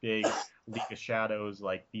do this big League of Shadows,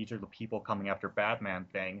 like these are the people coming after Batman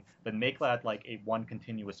thing, then make that like a one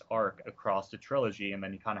continuous arc across the trilogy, and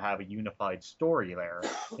then you kind of have a unified story there.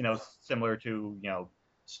 Similar to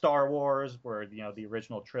Star Wars, where the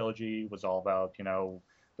original trilogy was all about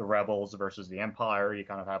the rebels versus the Empire. You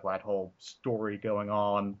kind of have that whole story going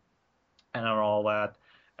on and all that.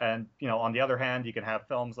 And on the other hand, you can have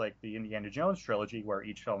films like the Indiana Jones trilogy, where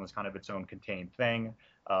each film is kind of its own contained thing,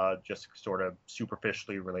 just sort of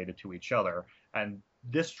superficially related to each other. And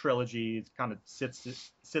this trilogy kind of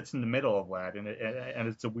sits in the middle of that, and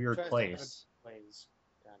it's a weird place. Plays,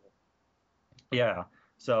 kind of. Yeah.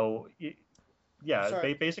 So yeah,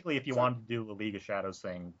 Sorry. basically, if you Sorry. wanted to do the League of Shadows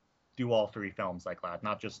thing, do all three films like that,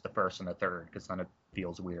 not just the first and the third, because then it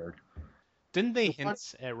feels weird. didn't they The one,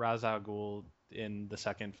 hint at Ra's al Ghul in the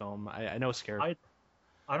second film? I know Scare.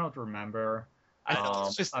 I don't remember. I think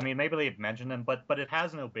it's I just mean, maybe they've mentioned him, but it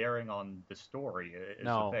has no bearing on the story. Is the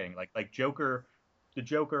no. thing like Joker? The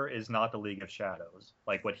Joker is not the League of Shadows.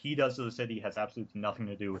 Like what he does to the city has absolutely nothing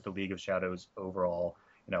to do with the League of Shadows overall.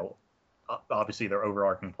 Obviously their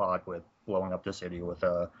overarching plot with blowing up the city with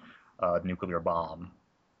a nuclear bomb.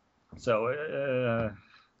 So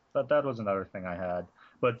that was another thing I had.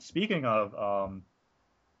 But speaking of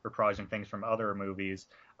reprising things from other movies,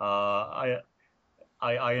 I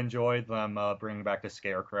enjoyed them bringing back the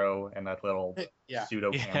Scarecrow and that little yeah.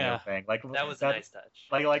 pseudo cameo Yeah. thing. Like That was a that, nice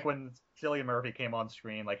touch. like when Cillian Murphy came on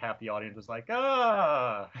screen, like half the audience was like,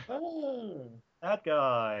 "Ah, Oh. that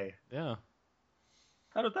guy." Yeah.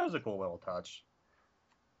 That was a cool little touch.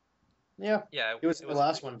 Yeah. Yeah, He was it in the was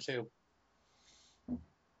last one too. he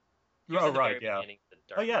was Oh in the right, very yeah. beginning of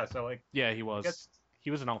the Oh Dark yeah. Knight. So like, Yeah, he I was. guess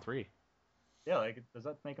He was in all three. yeah. Like, does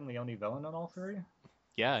that make him the only villain in all three?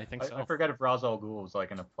 Yeah, I think so. I forget if Ra's al Ghul was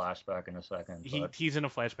like in a flashback in a second, but He's in a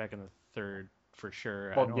flashback in the third for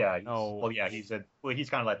sure. I well, don't yeah, know. he's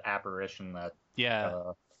kind of that apparition that Yeah.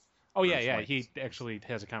 uh, Oh yeah, Bruce yeah. Wayne He sees. actually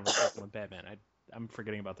has a conversation with Batman. I'm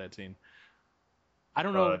forgetting about that scene. I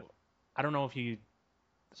don't But know. I don't know if he.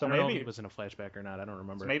 so I don't know if he maybe was in a flashback or not. I don't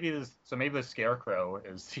remember. maybe the Scarecrow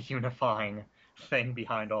is the unifying thing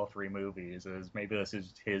behind all three movies. Is maybe this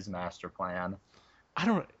is his master plan. I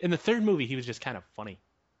don't. In the third movie, he was just kind of funny.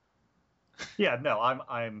 Yeah, no,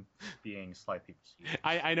 I'm being slightly facetious.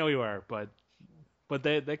 I know you are, but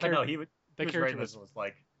that I character know he that was character writing was this was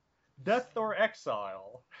like death or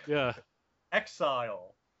exile, yeah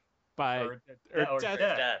exile by or or death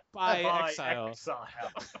Death. by by exile.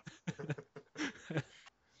 exile.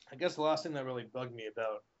 I guess the last thing that really bugged me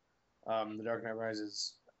about The Dark Knight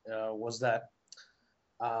Rises was that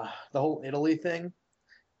the whole Italy thing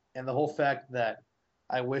and the whole fact that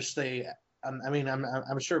I wish they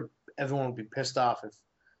I'm sure everyone would be pissed off if,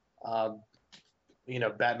 uh,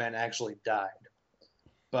 Batman actually died.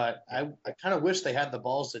 But I kind of wish they had the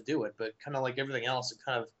balls to do it. But kind of like everything else, it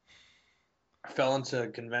kind of fell into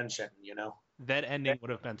convention. That ending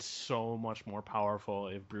would have been so much more powerful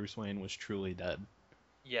if Bruce Wayne was truly dead.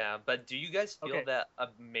 Yeah, but do you guys feel Okay. that a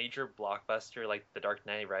major blockbuster like The Dark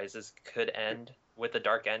Knight Rises could end with a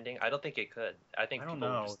dark ending? I don't think it could. I think I don't people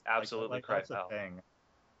would know. just absolutely like cry that's the foul. thing.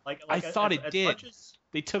 Like I thought it as did. much as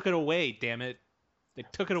They took it away, damn it. They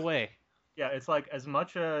took it away. yeah, it's like as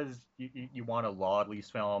much as you want to laud these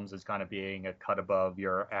films as kind of being a cut above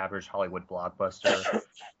your average Hollywood blockbuster,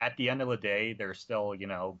 at the end of the day, they're still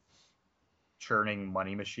churning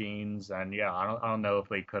money machines, and yeah, I don't know if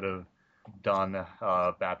they could have done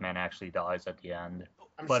Batman Actually Dies at the end.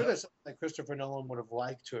 I'm But- sure that's something that Christopher Nolan would have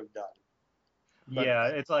liked to have done. But- Yeah,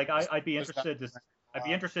 it's like I'd be It's not-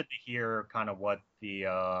 interested to hear kind of what the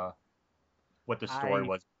story I-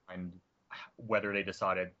 was and whether they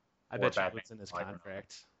decided. I Or bet you it Batman was in his died or not.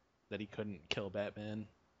 contract that he couldn't kill Batman.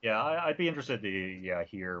 Yeah, I'd be interested to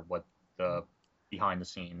hear what the behind the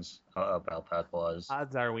scenes about that was.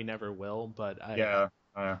 Odds are we never will, but Yeah,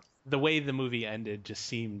 the way the movie ended just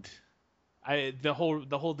seemed the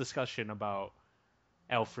whole discussion about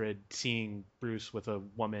Alfred seeing Bruce with a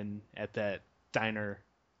woman at that diner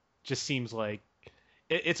just seems like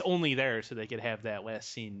it's only there so they could have that last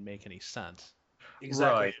scene make any sense.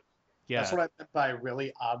 Exactly. Right. Yeah, That's what I meant by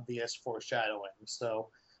really obvious foreshadowing. So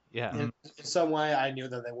yeah, in some way, I knew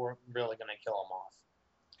that they weren't really going to kill him off.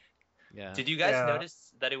 yeah. Did you guys Yeah.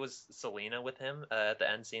 notice that it was Selena with him at the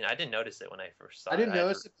end scene? I didn't notice it when I first saw it. I didn't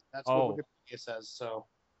notice it. But that's Oh. what Wikipedia says. So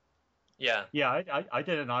Yeah, I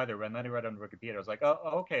didn't either. And then I read on Wikipedia, I was like, oh,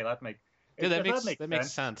 okay, Yeah, that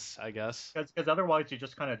makes sense, I guess. Because otherwise, you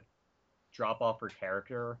just kind of drop off her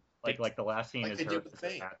character. Like the last scene Like is they her did with as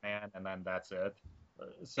Bane. Batman, and then that's it.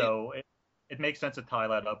 So it makes sense to tie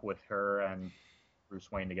that up with her and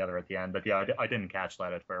Bruce Wayne together at the end. But yeah, I didn't catch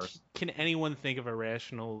that at first. Can anyone think of a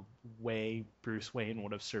rational way Bruce Wayne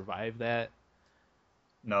would have survived that?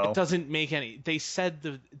 No. It doesn't make any. They say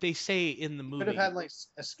in the movie. could have had like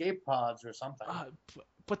escape pods or something.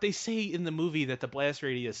 But they say in the movie that the blast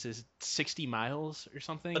radius is 60 miles or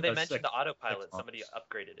something. but they That's mentioned the 6 autopilot. Somebody months.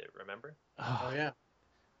 upgraded it. Remember? Oh yeah.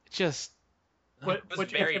 Just. But, was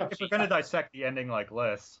but very if we're cheap. going to dissect the ending like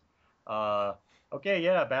this, okay,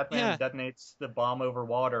 yeah, Batman Yeah. detonates the bomb over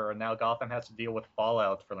water, and now Gotham has to deal with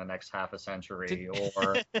fallout for the next half a century.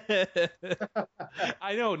 Or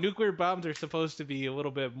I know nuclear bombs are supposed to be a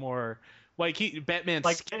little bit more like Batman's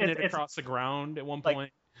Like, skipping it it's- across the ground at one like-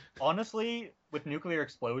 point. honestly, with nuclear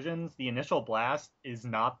explosions, the initial blast is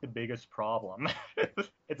not the biggest problem.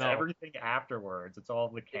 It's No. everything afterwards. It's all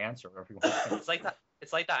the cancer. Everyone.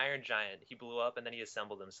 It's like the Iron Giant. He blew up and then he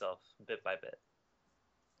assembled himself bit by bit.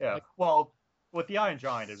 Yeah. Well, with the Iron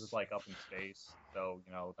Giant, it was like up in space, so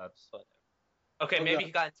that's. Okay, Oh, maybe yeah.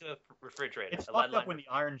 he got into a refrigerator. It's a fucked lead up line when the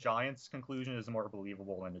Iron Giant's conclusion is more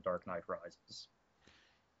believable than the Dark Knight Rises.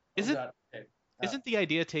 Isn't Okay. isn't the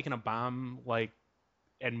idea taking a bomb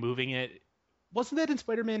and moving it? Wasn't that in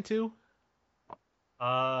Spider-Man 2?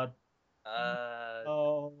 Oh,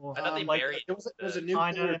 I thought they like, buried It was a the-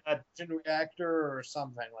 nuclear kinda, fusion reactor or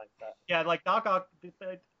something like that. yeah, like Doc Ock.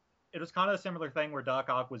 It was kind of a similar thing where Doc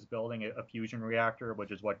Ock was building a fusion reactor,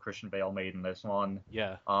 which is what Christian Bale made in this one.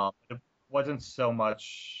 Yeah. It wasn't so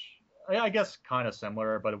much. I guess kind of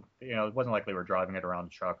similar, but it wasn't like they were driving it around a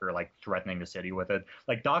truck or like threatening the city with it.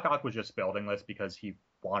 Like Doc Ock was just building this because he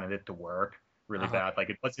wanted it to work really Uh-huh. bad. Like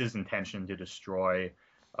it was his intention to destroy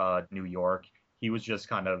New York. He was just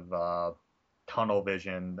kind of tunnel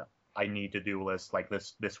vision. I need to do this. Like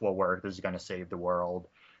this will work. This is going to save the world,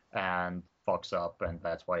 and fucks up, and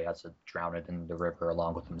that's why he has to drown it in the river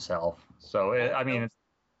along with himself. So I mean, it's,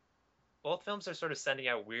 Both films are sort of sending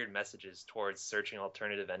out weird messages towards searching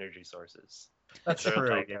alternative energy sources. that's Sort of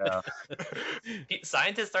true. like- Yeah.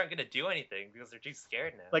 Scientists aren't going to do anything because they're too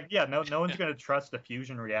scared now. Like yeah, no one's going to trust a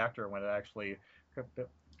fusion reactor when it actually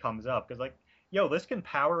comes up, because like this can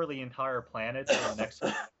power the entire planet for the next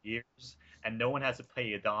 50 years, and no one has to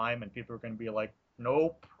pay a dime, and people are going to be like,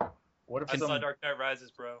 nope. What if I saw some Dark Knight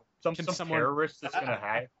Rises, bro. some Can someone- terrorist is going to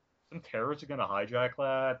hijack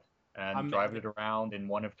that and drive it around in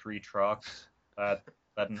one of 3 trucks that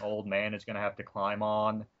an old man is going to have to climb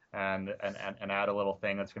on, and add a little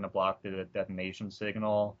thing that's going to block the detonation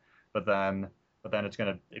signal, but then it's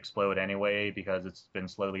going to explode anyway because it's been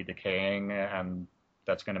slowly decaying, and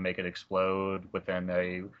that's going to make it explode within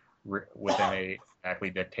a exactly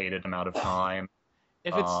dictated amount of time.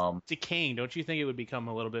 If it's decaying, don't you think it would become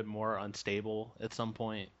a little bit more unstable at some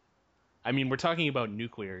point? I mean, we're talking about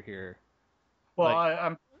nuclear here. Well, Like-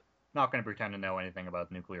 I'm not going to pretend to know anything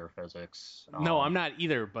about nuclear physics. No, I'm not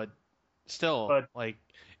either, but still, But- like,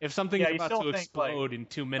 if something's Yeah, you about still to think, like- explode in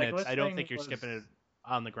 2 minutes, I don't listening think you're was- skipping it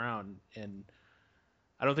on the ground, and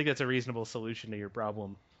I don't think that's a reasonable solution to your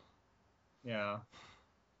problem. Yeah.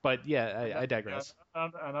 But yeah, I digress. Yeah,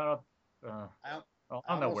 and I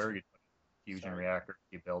don't know where you put a fusion Sorry. reactor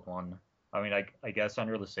if you build one. I mean, I guess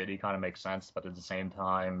under the city kind of makes sense, but at the same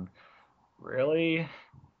time, really,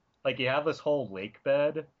 like you have this whole lake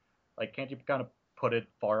bed. Like, can't you kind of put it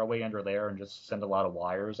far away under there and just send a lot of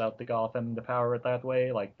wires out to Gotham to power it that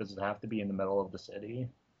way? Like, does it have to be in the middle of the city?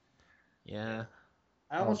 Yeah.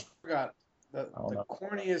 I almost forgot the don't know.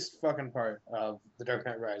 corniest fucking part of The Dark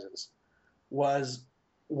Knight Rises was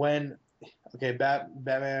when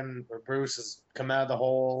Batman or Bruce has come out of the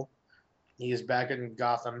hole. He is back in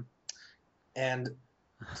Gotham, and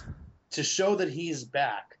to show that he's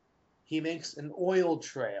back, he makes an oil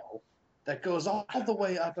trail that goes all the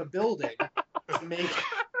way up a building to make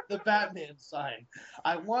the Batman sign.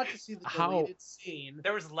 I want to see the How- deleted scene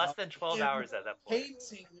There was less than 12 him hours at that point.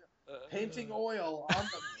 painting oil on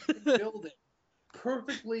the fucking building,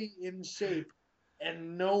 perfectly in shape,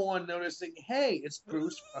 and no one noticing. Hey, it's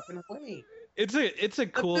Bruce fucking Wayne. It's a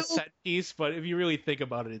cool build- set piece, but if you really think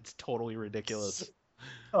about it, it's totally ridiculous.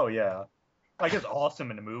 Oh yeah, like it's awesome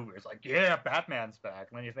in the movie. It's like, yeah, Batman's back.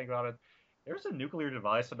 And then you think about it, there's a nuclear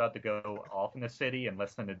device about to go off in the city in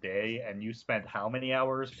less than a day, and you spent how many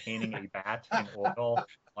hours painting a bat in oil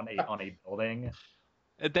on a building?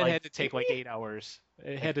 That Like, had to take like 8 hours.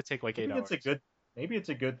 It had to take like 8 hours. Maybe it's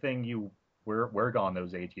a good thing you were gone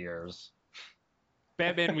those 8 years.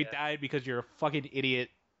 Batman, we Yeah. died because you're a fucking idiot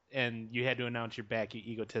and you had to announce you're back, you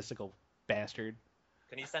egotistical bastard.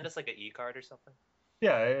 Can you send us like an e-card or something?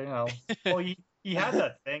 Yeah, you know. Well, he had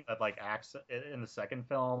that thing that like access in the second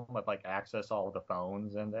film with like access all the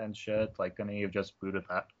phones and shit. Like, couldn't he have just booted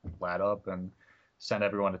that up and sent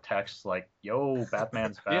everyone a text like, "Yo,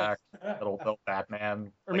 Batman's Yeah. back." Little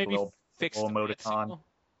Batman, Or like maybe little fix the little bat emoticon. signal.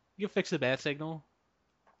 You could fix the bat signal.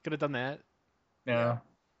 Could have done that. Yeah.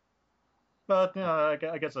 But you know,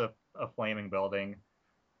 I guess a flaming building.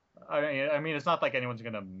 I mean, it's not like anyone's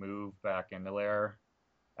gonna move back into there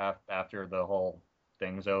after the whole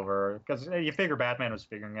thing's over, because you figure Batman was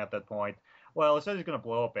figuring at that point, well, it says he's gonna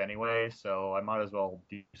blow up anyway, so I might as well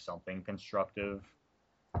do something constructive.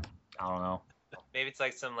 I don't know. Maybe it's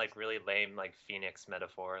like some like really lame like phoenix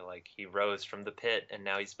metaphor. Like he rose from the pit and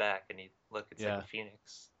now he's back, and it's Yeah. like a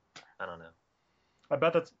phoenix. I don't know. I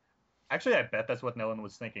bet that's what Nolan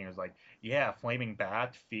was thinking. It was like, yeah, flaming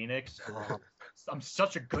bat, Phoenix. Oh, I'm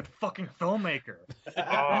such a good fucking filmmaker.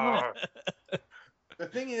 The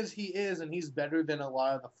thing is, and he's better than a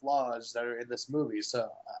lot of the flaws that are in this movie. So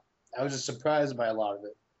I was just surprised by a lot of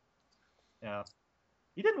it. Yeah.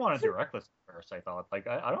 He didn't want to direct this at first, I thought. Like,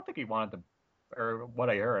 I don't think he wanted to, or what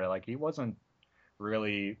I heard, like, he didn't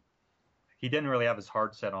really have his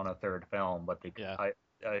heart set on a third film, but Yeah.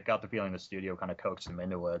 I got the feeling the studio kind of coaxed him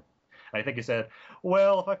into it. And I think he said,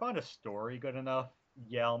 well, if I find a story good enough,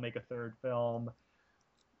 yeah, I'll make a third film.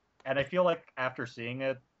 And I feel like after seeing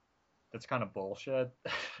it, that's kind of bullshit.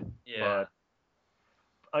 Yeah.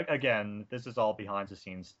 But again, this is all behind the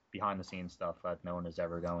scenes stuff that no one is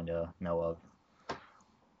ever going to know of.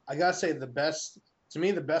 I gotta say, the best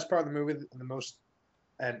part of the movie, the most,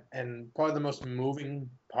 and probably the most moving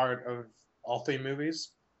part of all three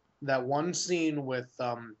movies, that one scene with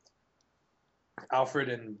Alfred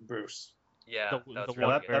and Bruce. Yeah. The That was one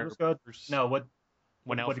really that good. was good. No, what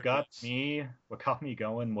Alfred got was- me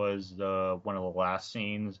going was one of the last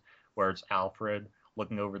scenes where it's Alfred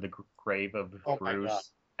looking over the grave of Oh my God.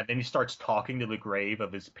 Bruce, and then he starts talking to the grave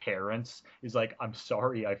of his parents. He's like, "I'm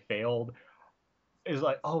sorry, I failed." It's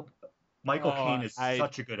like, oh, Michael Oh, Caine is I-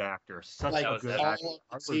 such a good actor, such Like a was good that- actor. all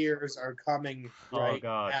of the tears are coming Oh, right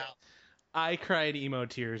God. now. I cried emo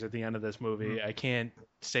tears at the end of this movie. Mhm. I can't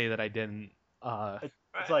say that I didn't.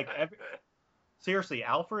 It's like seriously,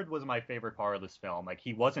 Alfred was my favorite part of this film. Like,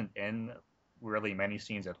 he wasn't in really many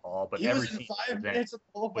scenes at all, but He every was in scene 5 minutes of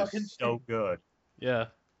the whole was fucking so thing. good. Yeah.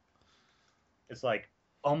 It's like,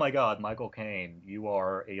 oh my God, Michael Caine, you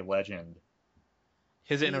are a legend.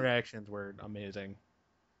 His He- interactions were amazing.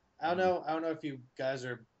 I don't know if you guys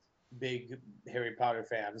are big Harry Potter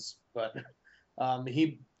fans, but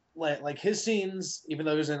he like his scenes, even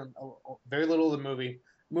though he was in very little of the movie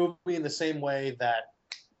in the same way that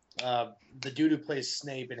the dude who plays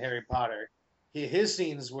Snape in Harry Potter, his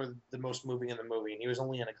scenes were the most moving in the movie, and he was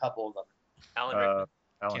only in a couple of them. Alan Rickman.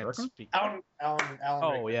 Alan Can't Rickman? speak. Alan Oh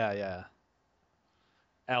Rickman. yeah.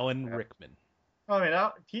 Alan Yeah. Rickman. I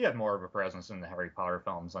mean, he had more of a presence in the Harry Potter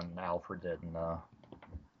films than Alfred did in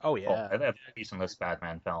Oh Well, yeah. at least in this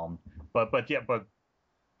Batman film. But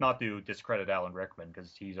not to discredit Alan Rickman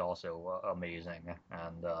because he's also amazing,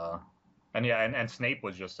 and Snape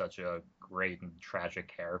was just such a great and tragic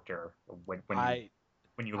character I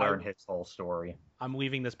when you learn I his whole story. I'm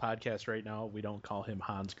leaving this podcast right now. We don't call him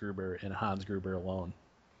Hans Gruber and Hans Gruber alone.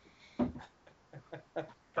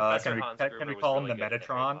 Professor Hans Can Gruber we was call really him the good in Harry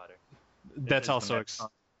Metatron? Potter. That's Is the also Metatron?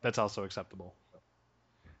 that's also acceptable.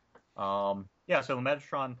 Yeah, so the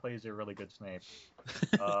Metatron plays a really good Snape.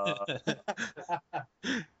 Uh,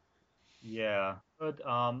 yeah, but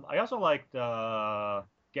I also liked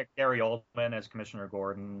Gary Oldman as Commissioner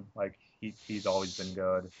Gordon. Like he's always been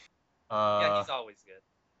good. Yeah, Uh, he's always good.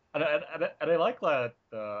 and I like that.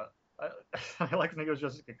 I, I like that he was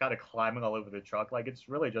just kind of climbing all over the truck. Like it's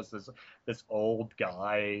really just this old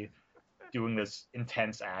guy doing this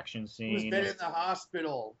intense action Who's scene. been in the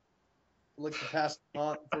hospital like the past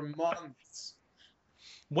month for months.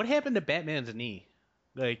 What happened to Batman's knee?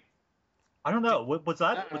 Like, I don't know. Was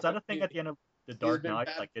that No, a thing at the end of The He's Dark been Knight?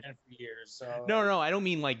 Batman Like it? for years, so no, I don't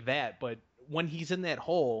mean like that, but when he's in that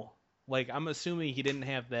hole, like I'm assuming he didn't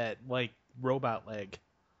have that like robot leg.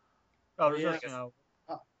 Oh, it was yeah.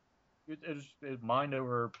 just it's mind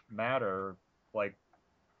over matter. Like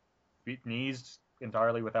knees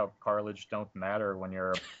entirely without cartilage don't matter when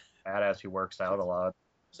you're a badass who works out a lot.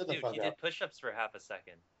 Shut the Dude, fuck he up. did push-ups for half a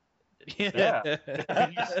second. Yeah.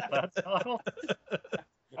 Can you say that, Donald?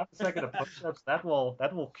 Half a second of push-ups that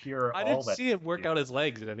will cure I all didn't that. see him work out his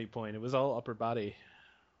legs at any point. It was all upper body.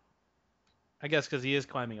 I guess because he is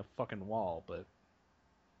climbing a fucking wall, but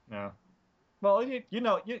Yeah. Well, you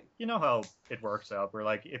know how it works out. Where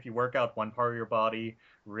like if you work out one part of your body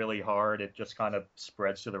really hard, it just kind of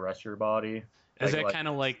spreads to the rest of your body. is Like that kind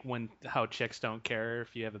of like when how chicks don't care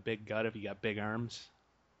if you have a big gut if you got big arms?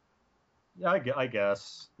 yeah, I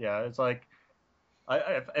guess. Yeah, it's like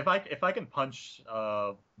if I can punch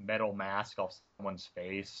a metal mask off someone's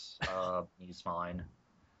face, he's fine.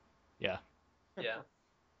 Yeah. Yeah.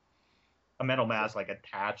 A metal mask like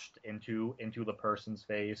attached into the person's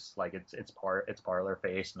face, like it's part of their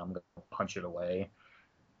face, and I'm gonna punch it away.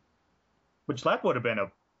 Which that would have been a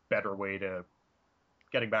better way to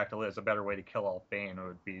getting back to Liz. A better way to kill off Bane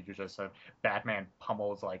would be to just have Batman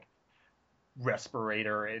pummels like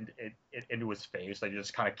respirator into his face, like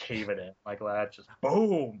just kind of cave it in like that, just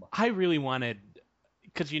boom. I really wanted,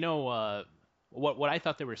 because what I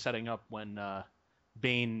thought they were setting up when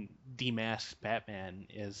Bane demasks Batman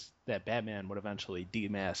is that Batman would eventually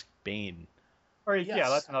demask Bane. Or Yes, yeah,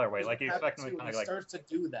 that's another way. because Like you what expect him happens to too, kind he of like starts to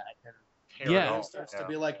do that, and tear it Yeah. he off. starts Yeah. to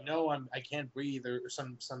be like, "No, I can't breathe," or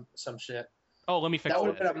some shit. Oh, let me fix That would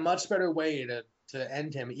have that. been a much better way to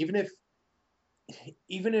end him, even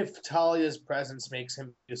if Talia's presence makes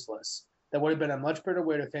him useless. That would have been a much better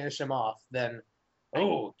way to finish him off than,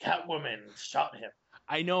 oh, Catwoman shot him.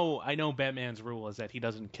 I know Batman's rule is that he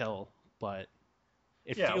doesn't kill, but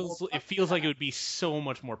Yeah, well, it feels like it would be so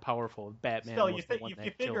much more powerful if Batman Still, was the one that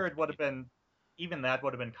you killed figure it would have Bane. been even that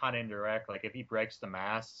would have been kind of indirect. Like if he breaks the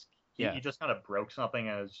mask, Yeah. he just kind of broke something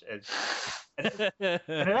and it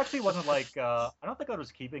actually wasn't like I don't think I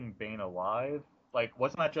was keeping Bane alive. Like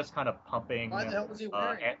wasn't that just kind of pumping? Why the hell was he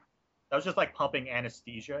wearing it? That was just like pumping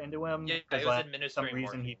anesthesia into him. Yeah, because it was for some administering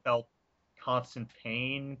reason he morphine. felt constant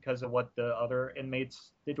pain because of what the other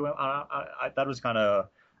inmates did to him. That was kind of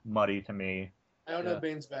muddy to me. I don't Yeah. know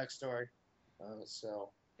Bane's backstory, so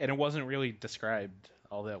And it wasn't really described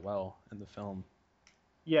all that well in the film,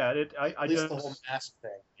 Yeah, I at least just the whole mask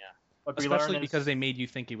thing. Yeah, what we especially learn is- because they made you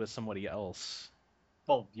think he was somebody else.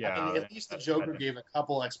 well, yeah. I mean, at least the Joker gave a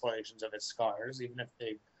couple explanations of his scars, even if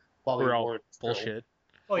they probably We're all weren't true. bullshit.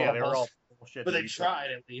 Oh yeah, Well, they were all bullshit. But they reasons.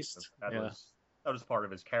 tried at least. Yeah. That was part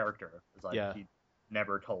of his character. It's like Yeah. he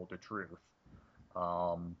never told the truth.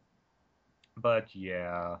 But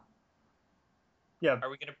yeah, Are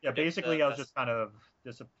we gonna? yeah. predict Basically, the I was best- just kind of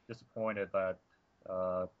disappointed that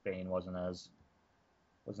Bane wasn't as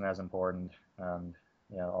important, and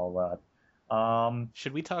yeah, all that.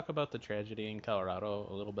 Should we talk about the tragedy in Colorado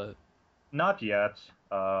a little bit? Not yet.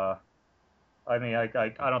 I mean, I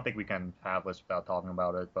don't think we can have this without talking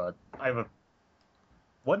about it. But I have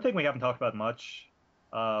one thing we haven't talked about much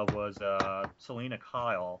was Selena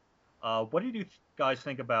Kyle. What did you guys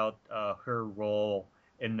think about her role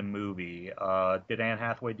in the movie? Did Anne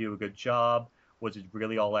Hathaway do a good job? Was it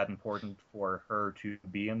really all that important for her to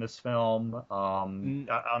be in this film? I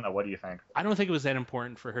don't know. What do you think? I don't think it was that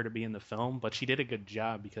important for her to be in the film, but she did a good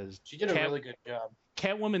job because She did a really good job.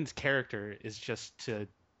 Catwoman's character is just to,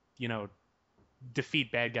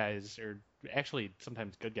 defeat bad guys or actually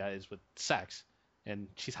sometimes good guys with sex, and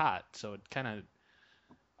she's hot, so it kind of.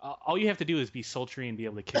 all you have to do is be sultry and be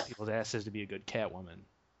able to kick people's asses to be a good Catwoman.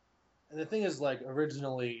 And the thing is, like,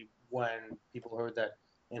 originally when people heard that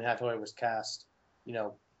Anne Hathaway was cast, you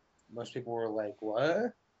know, most people were like,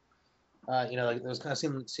 "What?" You know, like it was kind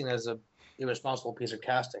of seen as a irresponsible piece of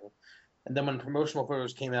casting. And then when promotional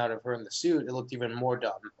photos came out of her in the suit, it looked even more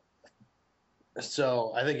dumb.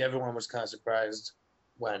 So I think everyone was kind of surprised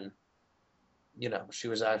when, you know, she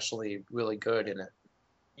was actually really good in it.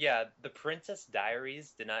 Yeah, the Princess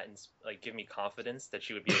Diaries did not like give me confidence that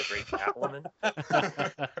she would be a great Catwoman.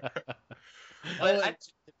 But it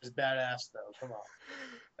was badass though. Come on.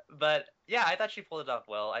 But yeah, I thought she pulled it off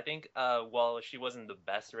well. I think while she wasn't the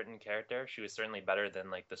best written character, she was certainly better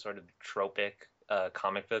than like the sort of tropic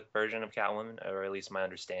comic book version of Catwoman, or at least my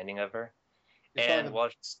understanding of her. It's And while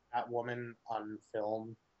Catwoman on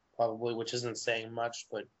film, probably, which isn't saying much,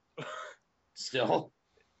 but still.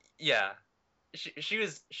 Yeah, she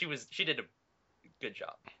did a good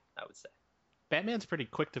job, I would say. Batman's pretty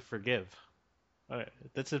quick to forgive.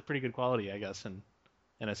 That's a pretty good quality, I guess, in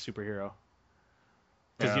a superhero.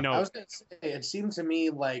 Because I was gonna say, it seemed to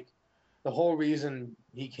me like the whole reason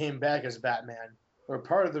he came back as Batman, or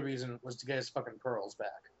part of the reason, was to get his fucking pearls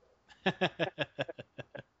back.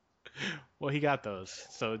 Well, he got those,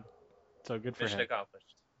 so good for Mission him.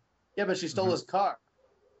 accomplished. Yeah, but she stole his car.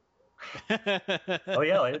 Oh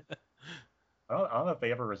yeah, I don't know if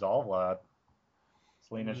they ever resolve that.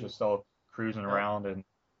 Selina's just still cruising around in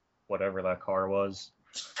whatever that car was.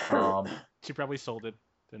 She probably sold it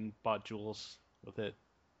and bought jewels with it.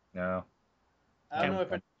 Yeah. I don't know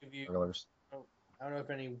if any of you. I don't know if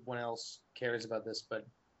anyone else cares about this, but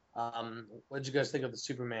what did you guys think of the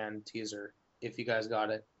Superman teaser? If you guys got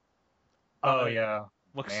it. Oh yeah.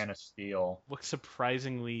 Looks, Man of Steel. Looks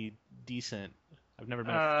surprisingly decent. I've never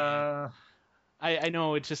been a fan. I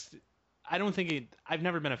know it's just I don't think it. I've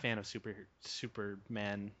never been a fan of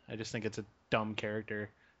Superman. I just think it's a dumb character.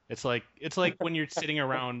 It's like when you're sitting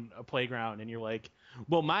around a playground and you're like,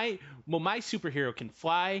 well, my superhero can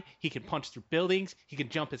fly. He can punch through buildings. He can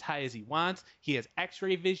jump as high as he wants. He has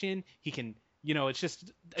X-ray vision. He can, it's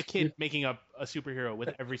just a kid making up a superhero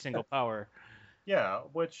with every single power. Yeah,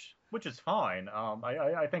 which is fine.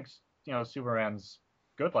 I think Superman's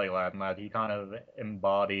good like that, and that he kind of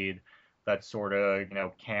embodied that sort of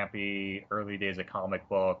campy early days of comic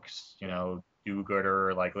books,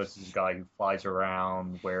 do-gooder, like this is a guy who flies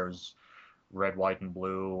around, wears red, white, and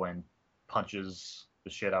blue, and punches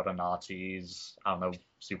the shit out of Nazis. I don't know if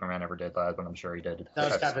Superman ever did that, but I'm sure he did.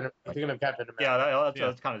 That was Captain America. Yeah,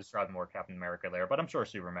 that's kind of describing more Captain America there, but I'm sure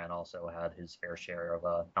Superman also had his fair share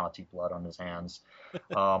of Nazi blood on his hands.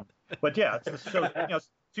 But yeah, so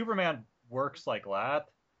Superman works like that,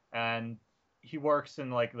 and he works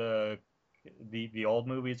in like the old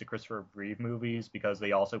movies, the Christopher Reeve movies, because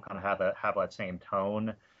they also kind of have that same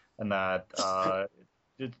tone, and that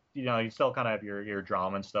you still kind of have your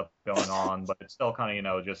drama and stuff going on, but it's still kind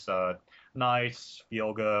of just a nice,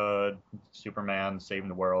 feel good Superman saving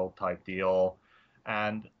the world type deal.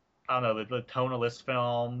 And I don't know, the tone of this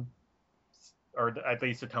film, or at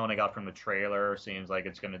least the tone I got from the trailer, seems like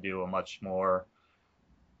it's going to do a much more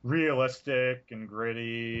realistic and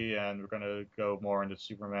gritty, and we're going to go more into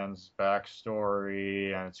Superman's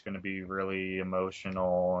backstory, and it's going to be really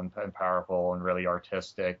emotional and powerful and really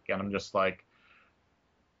artistic. And I'm just like,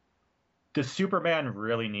 does Superman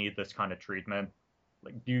really need this kind of treatment?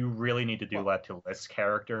 Like, do you really need to do that to this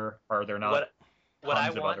character? Are there not what I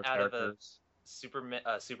tons of want other out characters? Of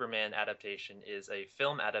a Superman adaptation is a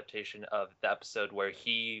film adaptation of the episode where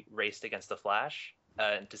he raced against the Flash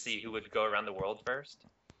to see who would go around the world first.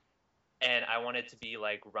 And I want it to be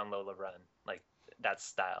like Run Lola Run, like that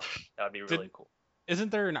style. That would be really cool.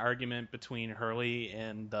 Isn't there an argument between Hurley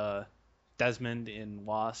and Desmond in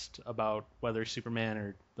Lost about whether Superman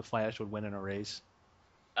or the Flash would win in a race?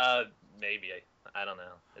 Maybe. I don't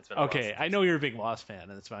know. It's been okay. I know you're a big Lost fan,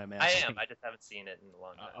 and that's why I'm asking. I am. I just haven't seen it in a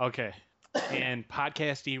long time. Okay. And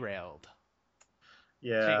podcast derailed.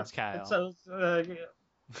 Yeah. Thanks, Kyle. So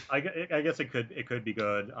I guess it could be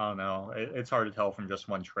good. I don't know. It's hard to tell from just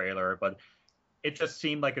one trailer, but it just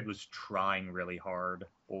seemed like it was trying really hard.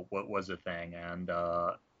 What was the thing? And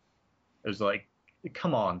it was like,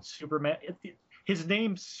 come on, Superman. His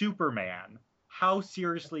name's Superman. How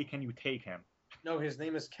seriously can you take him? No, his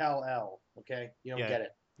name is Kal-El. Okay, you don't get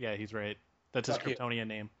it. Yeah, he's right. That's his Kryptonian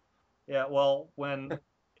name. Yeah. Well,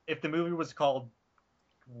 if the movie was called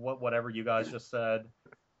whatever you guys just said,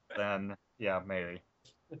 then yeah, maybe.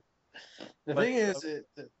 The thing is,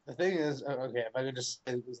 okay, if I could just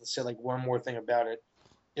say like one more thing about it,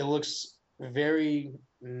 it looks very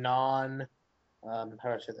how do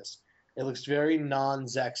I say this? It looks very non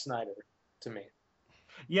Zack Snyder to me.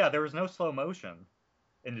 Yeah, there was no slow motion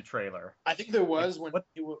in the trailer. I think there was when what?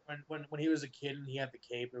 when he was a kid and he had the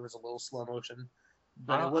cape. There was a little slow motion,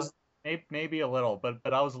 but it Uh, was maybe a little, but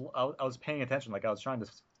I was paying attention. Like I was trying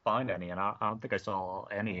to find any, and I don't think I saw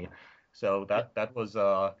any. So that was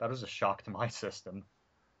a shock to my system.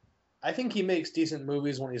 I think he makes decent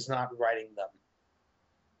movies when he's not writing them.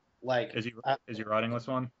 Like, Is he writing this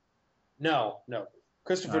one? no,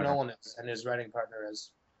 Christopher Okay. Nolan is, and his writing partner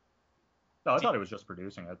is. No, I thought he was just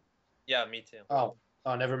producing it. Yeah, me too. Oh,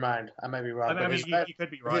 never mind. I might be wrong. I But mean, he could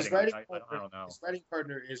be his writing it. writing I partner, don't know. his writing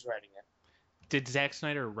partner is writing it. Did Zack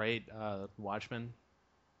Snyder write Watchmen?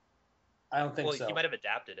 I don't think Well, so. he might have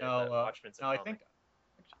adapted it, No, but Watchmen's a no, comic.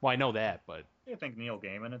 Well, I know that, but I think Neil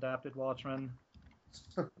Gaiman adapted Watchmen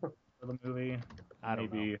for the movie. I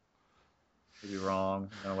don't know. Maybe wrong.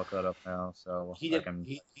 I'm gonna look that up now, so He I did. can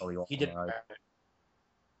tell you all He didn't right.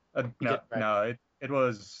 write it. He No, did write no, it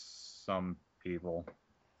was some people.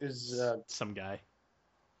 Is Some guy.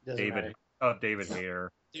 doesn't matter. David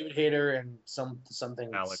Hayter. David Hayter and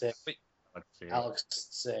something Alex. sick. Let's see. Alex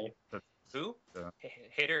say Who? Uh,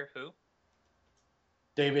 Hater who?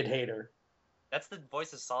 David Hayter. That's the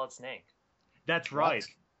voice of Solid Snake. That's right.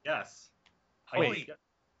 Yes. Holy,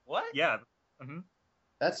 what? Yeah. hmm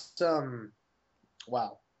That's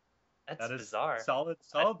wow. That's That is bizarre. solid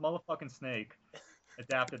motherfucking Snake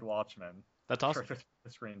adapted Watchmen That's for awesome. the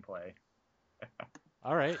screenplay.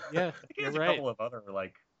 All right. Yeah, I think he you're has a right. couple of other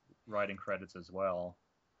like writing credits as well.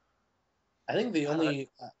 I think the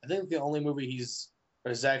only movie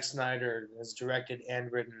Zack Snyder has directed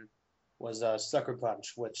and written was Sucker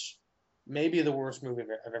Punch, which may be the worst movie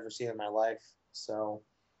I've ever seen in my life. So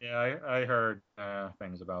Yeah, I heard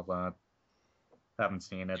things about that. Haven't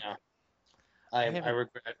seen it. yeah. I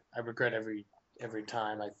I regret every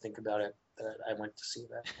time I think about it that I went to see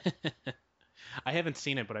that. I haven't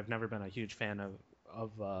seen it, but I've never been a huge fan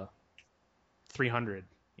of 300.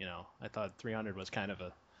 You know, I thought 300 was kind of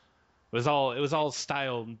it was all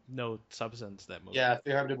style, no substance. That movie. Yeah,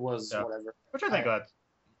 300 was Yeah. whatever. Which I think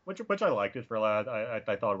which I liked it for that.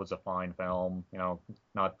 I thought it was a fine film. You know,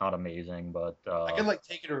 not amazing, but I can like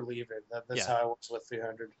take it or leave it. That's Yeah. how I was with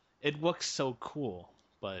 300. It looks so cool,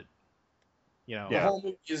 but you know, The Yeah. whole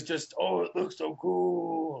movie is just, oh, it looks so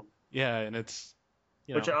cool. yeah, and it's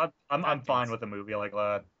which know, I'm fine contents. with a movie like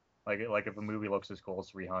that. Like if a movie looks as cool as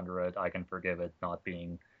 300, I can forgive it not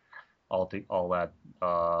being all that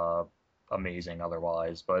amazing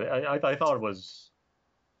otherwise. But I thought it was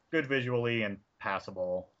good visually and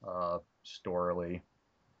passable storily.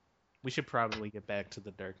 We should probably get back to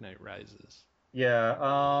The Dark Knight Rises. Yeah.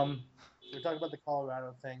 We're talking about the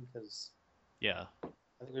Colorado thing because Yeah.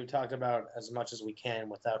 I think we've talked about as much as we can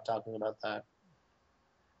without talking about that.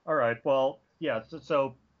 All right. Well, yeah.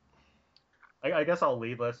 So I guess I'll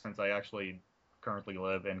lead this since I actually currently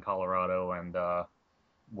live in Colorado and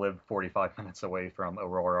live 45 minutes away from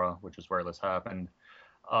Aurora, which is where this happened.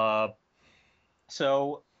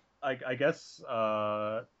 So I guess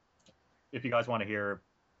if you guys want to hear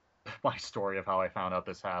my story of how I found out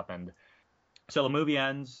this happened. So the movie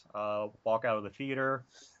ends, walk out of the theater,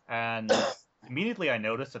 and immediately I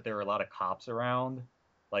noticed that there were a lot of cops around.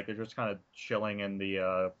 Like they're just kind of chilling in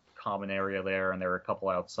the common area there, and there were a couple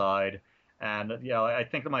outside. And yeah, I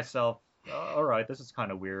think to myself, all right, this is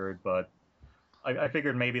kind of weird, but I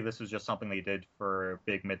figured maybe this was just something they did for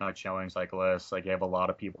big midnight showings like this. Like you have a lot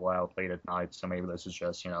of people out late at night, so maybe this is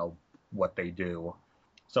just, what they do.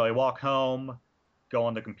 So I walk home, go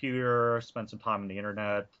on the computer, spend some time on the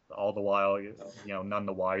internet, all the while, none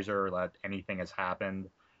the wiser that anything has happened.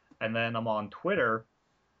 And then I'm on Twitter,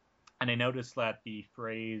 and I noticed that the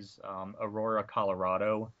phrase Aurora,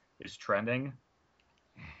 Colorado is trending.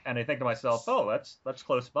 And I think to myself, oh, that's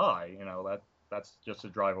close by. That's just a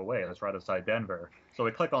drive away. That's right outside Denver. So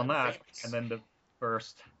I click on that, and then the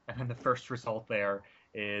first result there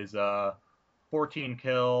is 14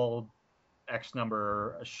 killed, X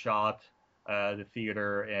number shot at the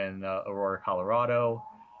theater in Aurora, Colorado,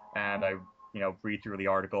 and I read through the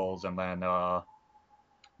articles and then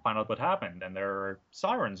find out what happened. And there are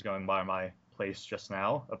sirens going by my place just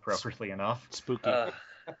now, appropriately enough. Spooky.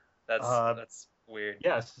 That's weird.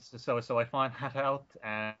 Yes, so I find that out,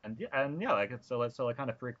 and yeah, so it kind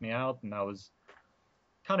of freaked me out, and I was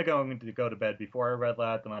kind of going to go to bed before I read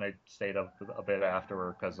that, and then I stayed up a bit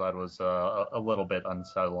afterward because that was a little bit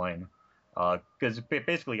unsettling. Because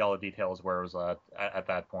basically all the details where it was at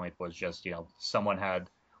that point was just someone had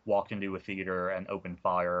walked into a theater and opened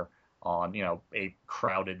fire on a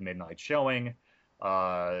crowded midnight showing,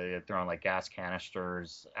 throwing like gas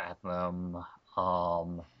canisters at them.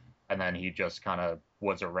 And then he just kind of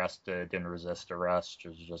was arrested, didn't resist arrest,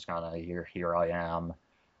 just kind of here I am.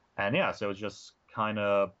 And yeah, so it's just kind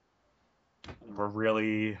of a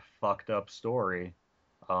really fucked up story.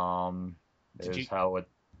 Um, Did you is how it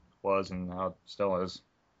was and how it still is.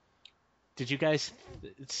 did you guys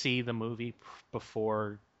see the movie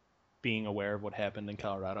before being aware of what happened in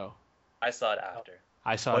Colorado? I saw it after.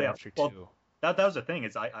 I saw Well, it yeah. after Well, too. that was the thing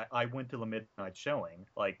is I went to the midnight showing.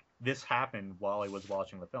 Like this happened while I was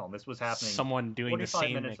watching the film. This was happening Someone doing the 45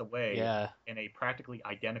 same, minutes away yeah. in a practically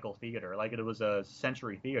identical theater. Like it was a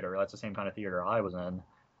Century Theater. That's the same kind of theater I was in.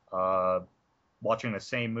 Uh, Watching the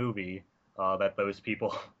same movie that those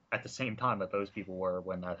people at the same time that those people were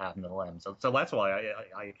when that happened to them. So that's why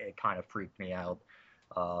it kind of freaked me out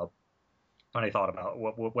uh, when I thought about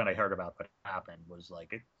when I heard about what happened was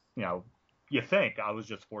like you know you think I was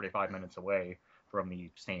just 45 minutes away from the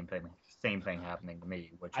same thing happening to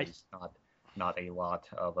me, which I is not a lot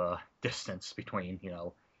of a distance between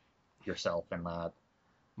yourself and that.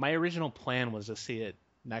 My original plan was to see it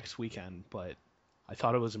next weekend, but I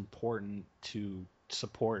thought it was important to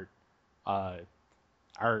support uh,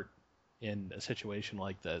 art in a situation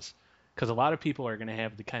like this because a lot of people are going to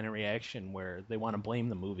have the kind of reaction where they want to blame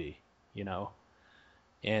the movie, you know?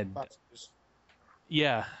 And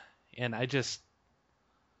yeah, and I just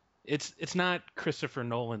it's not Christopher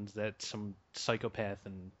Nolan's that some psychopath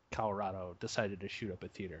in Colorado decided to shoot up a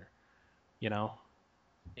theater, you know?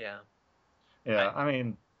 Yeah. Yeah, I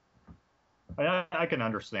mean, I can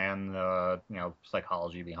understand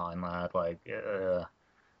psychology behind that. Like,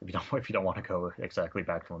 if you don't want to go exactly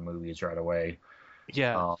back to the movies right away.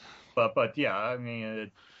 Yeah, Um, but yeah, I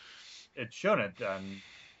mean, it shouldn't, and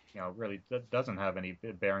really doesn't have any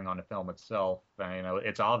bearing on the film itself. And,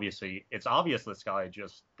 it's obvious this guy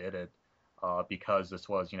just did it because this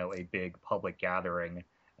was a big public gathering,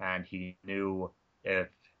 and he knew if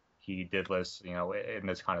he did this in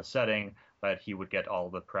this kind of setting that he would get all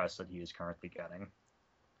the press that he is currently getting.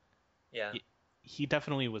 Yeah. he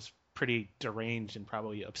definitely was pretty deranged and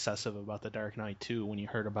probably obsessive about the Dark Knight too when you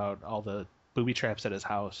heard about all the booby traps at his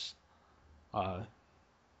house, uh,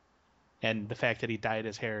 and the fact that he dyed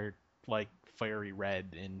his hair like fiery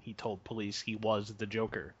red and he told police he was the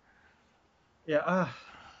Joker. Yeah.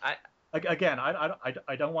 I Again,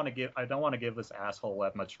 I don't want to give this asshole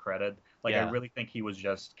that much credit. Like I Yeah, really think he was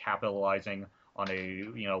just capitalizing on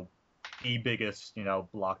the biggest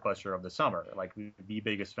blockbuster of the summer, like the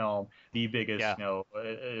biggest film, the biggest yeah.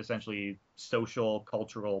 essentially social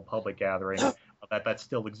cultural public gathering that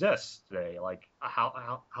still exists today. Like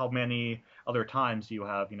how many other times do you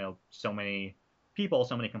have so many people,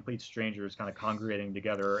 so many complete strangers kind of congregating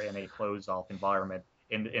together in a closed off environment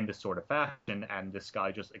in this sort of fashion, and this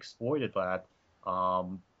guy just exploited that,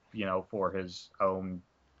 for his own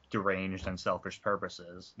deranged and selfish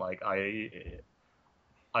purposes. Like I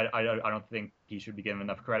don't think he should be given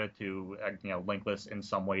enough credit to link this in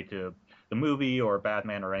some way to the movie or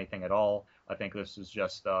Batman or anything at all. I think this is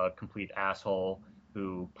just a complete asshole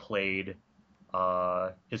who played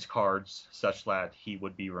his cards such that he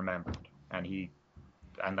would be remembered,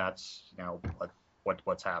 and that's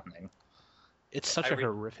what's happening. It's I such a re-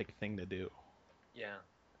 horrific thing to do. yeah.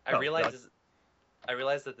 I Oh, realize I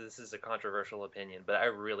realize that this is a controversial opinion, but I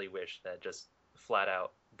really wish that just flat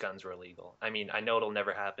out guns were illegal. I mean, I know it'll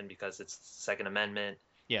never happen because it's the Second Amendment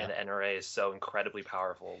Yeah, and the NRA is so incredibly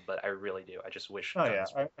powerful, but I really do. I just wish oh yeah,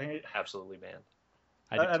 guns were absolutely banned.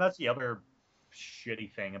 I do and too. that's the other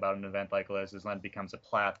shitty thing about an event like this is then it becomes a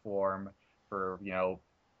platform for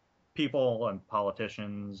people and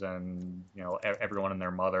politicians and everyone and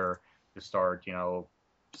their mother to start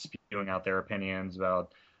spewing out their opinions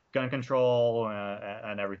about gun control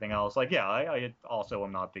and everything else. Like, yeah, I also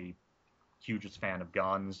am not the hugest fan of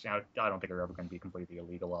guns. I don't think they're ever going to be completely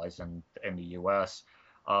illegalized in the U.S.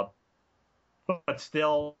 Uh, but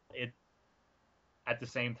still, it at the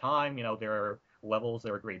same time, there are levels,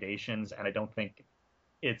 there are gradations, and I don't think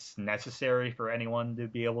it's necessary for anyone to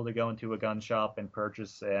be able to go into a gun shop and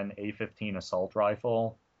purchase an A15 assault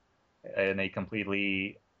rifle in a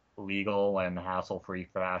completely legal and hassle-free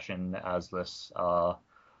fashion as this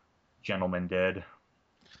gentleman did.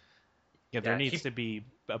 Yeah, there Yeah, needs to be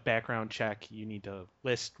a background check. You need to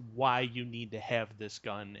list why you need to have this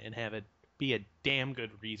gun and have it be a damn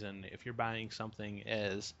good reason if you're buying something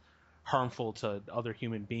as harmful to other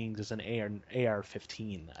human beings as an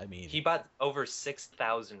AR-15. I mean, he bought over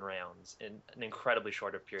 6,000 rounds in an incredibly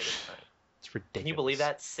short period of time. it's ridiculous. Can you believe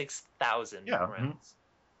that? 6,000 Yeah. rounds.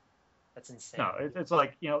 That's insane. No, it's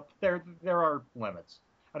like there are limits,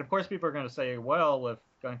 and of course people are going to say, well, if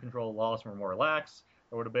gun control laws were more lax,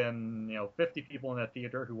 there would have been 50 people in that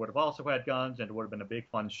theater who would have also had guns, and it would have been a big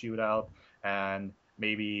fun shootout, and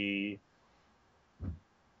maybe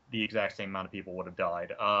the exact same amount of people would have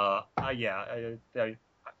died.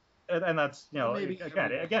 And that's Maybe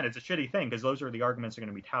again, it's a shitty thing because those are the arguments that are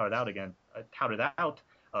going to be touted out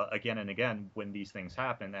again and again when these things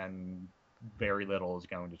happen, and very little is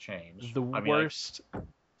going to change.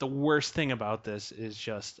 The worst thing about this is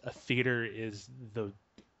just a theater is the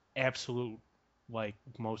absolute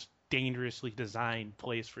most dangerously designed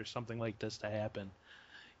place for something like this to happen.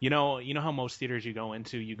 You know how most theaters you go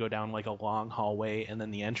into, you go down a long hallway and then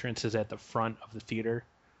the entrance is at the front of the theater.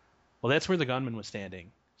 Well, that's where the gunman was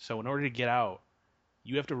standing. So in order to get out,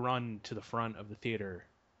 you have to run to the front of the theater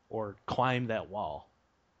or climb that wall,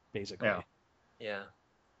 basically. Yeah.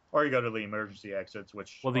 Or you go to the emergency exits,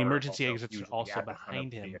 which the emergency exits are also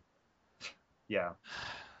behind him. Yeah.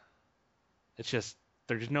 It's just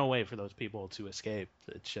there's no way for those people to escape.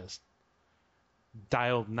 It's just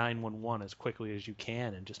dial 911 as quickly as you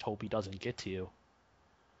can and just hope he doesn't get to you.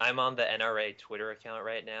 I'm on the NRA Twitter account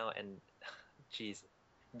right now, and geez,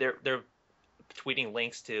 they're tweeting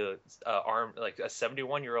links to a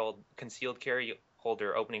 71-year-old concealed carry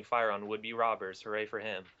holder opening fire on would-be robbers. Hooray for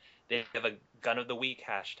him! They have a gun of the week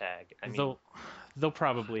hashtag. I mean, they'll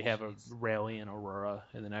probably have a rally in Aurora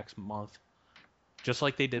in the next month, just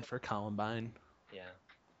like they did for Columbine. Yeah.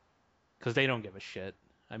 Because they don't give a shit.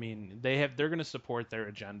 I mean, they're going to support their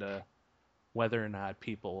agenda, whether or not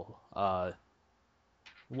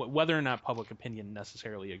whether or not public opinion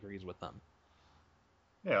necessarily agrees with them.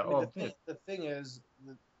 Yeah. The thing is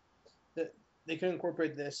that they can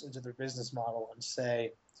incorporate this into their business model and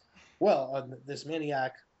say, well, this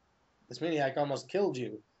maniac almost killed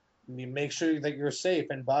you. Make sure that you're safe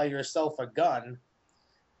and buy yourself a gun.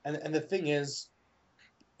 And the thing is,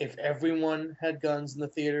 if everyone had guns in the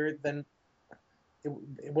theater, then it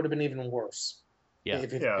would have been even worse. Yeah.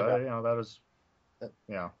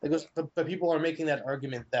 Because but people are making that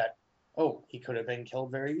argument that, oh, he could have been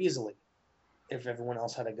killed very easily if everyone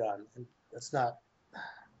else had a gun. And it's not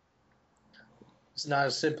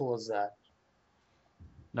as simple as that.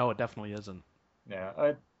 No, it definitely isn't.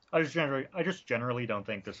 Yeah, I just generally don't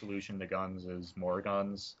think the solution to guns is more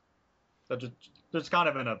guns. That just kind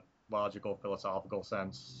of in a logical, philosophical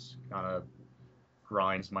sense, kind of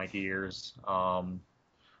grinds my gears.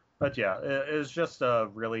 But yeah, it's just a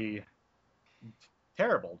really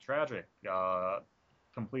terrible, tragic,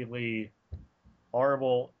 completely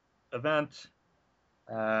horrible event,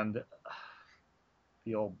 and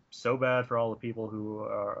feel so bad for all the people who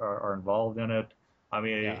are involved in it. I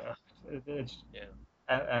mean,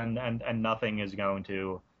 and nothing is going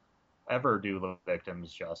to ever do the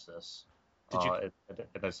victims justice. In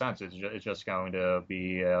a sense, it's just going to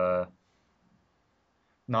be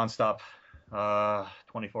nonstop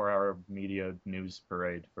 24-hour media news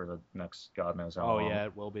parade for the next God knows how long. Oh yeah,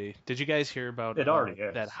 it will be. Did you guys hear about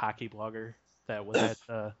that hockey blogger that was at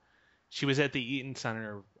she was at the Eaton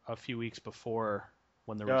Center a few weeks before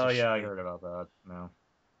when there was I heard about that. No.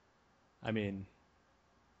 I mean,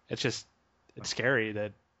 it's scary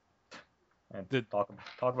that talk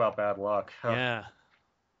about bad luck. Yeah.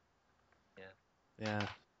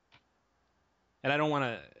 And I don't want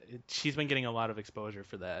to. She's been getting a lot of exposure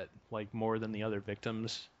for that, more than the other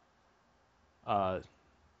victims.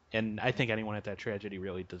 And I think anyone at that tragedy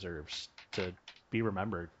really deserves to be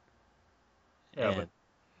remembered. Yeah,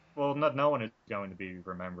 no one is going to be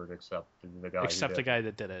remembered except the guy. Except the guy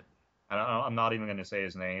that did it. I'm not even going to say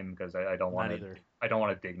his name because I don't want to. I don't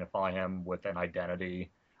want to dignify him with an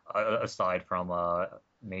identity aside from a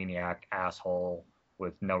maniac asshole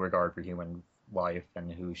with no regard for human life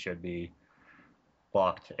and who should be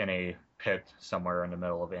locked in a pit somewhere in the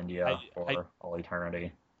middle of India for all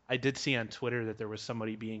eternity. I did see on Twitter that there was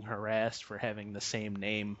somebody being harassed for having the same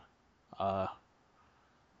name.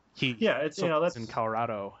 It's that's in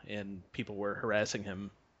Colorado, and people were harassing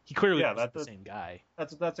him. He clearly was the same guy.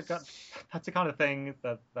 That's the kind of thing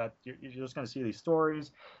that you're just going to see these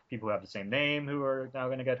stories. People who have the same name who are now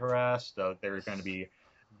going to get harassed. There's going to be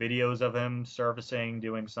videos of him surfacing,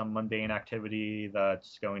 doing some mundane activity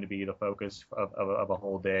that's going to be the focus of a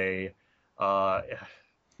whole day.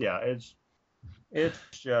 It's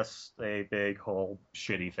just a big whole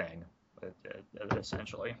shitty thing,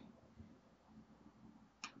 essentially.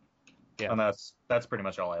 Yeah, and that's pretty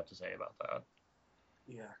much all I have to say about that.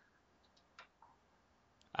 Yeah.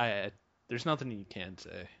 There's nothing you can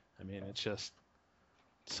say. I mean, it's just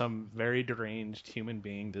some very deranged human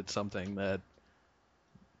being did something that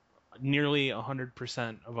nearly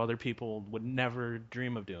 100% of other people would never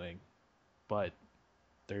dream of doing. But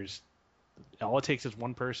all it takes is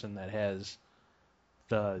one person that has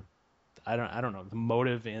the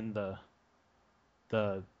motive and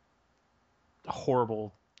the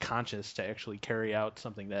horrible conscious to actually carry out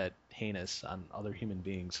something that heinous on other human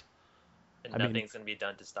beings. And I mean, nothing's going to be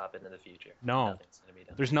done to stop it in the future. No. Nothing's going to be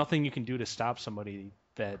done. There's nothing you can do to stop somebody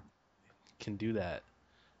that can do that.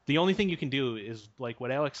 The only thing you can do is, like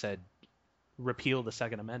what Alex said, repeal the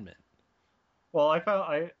Second Amendment. Well,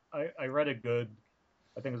 I read a good,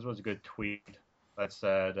 I think this was a good tweet that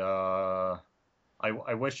said,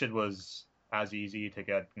 I wish it was as easy to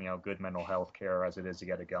get, good mental health care as it is to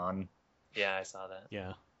get a gun. Yeah, I saw that.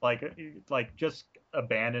 Yeah. Like just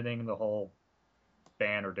abandoning the whole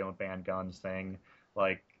ban or don't ban guns thing.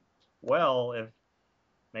 Like, well,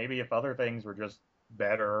 if other things were just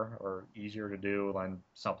better or easier to do than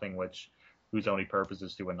something whose only purpose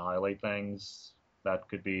is to annihilate things, that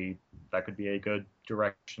could be a good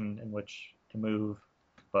direction in which to move.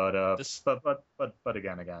 But but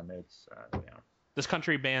again, it's This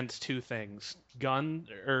country bans two things: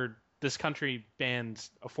 this country bans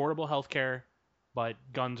affordable health care, but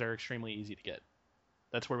guns are extremely easy to get.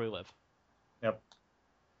 That's where we live. Yep.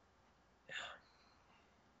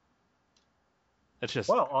 It's just.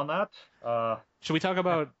 Well, on that, should we talk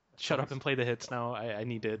about Shut Up and Play the Hits now? I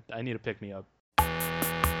need to pick me up.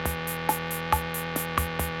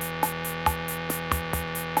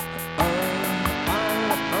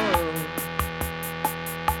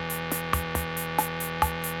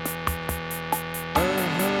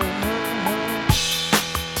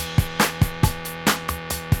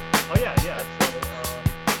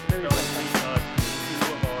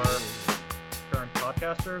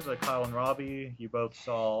 Kyle and Robbie, you both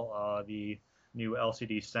saw the new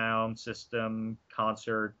LCD sound system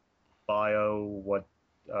concert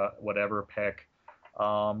whatever pick.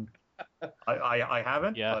 I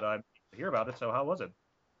haven't, but I hear about it. So how was it? Do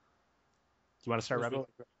you want to start, Robbie? Really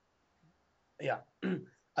yeah,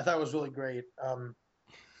 I thought it was really great. I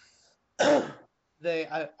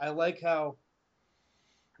like how.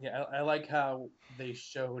 Yeah, I like how they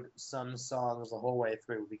showed some songs the whole way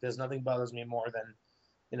through, because nothing bothers me more than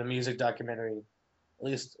in a music documentary, at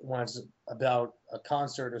least when it's about a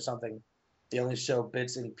concert or something, they only show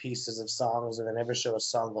bits and pieces of songs and they never show a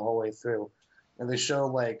song the whole way through. And they show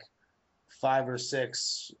like 5 or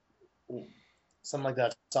 6, something like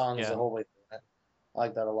that, songs the whole way through. I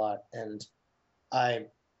like that a lot.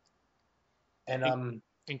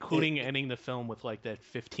 Including ending the film with like that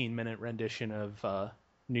 15-minute rendition of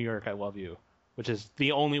New York, I Love You, which is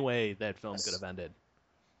the only way that film could have ended.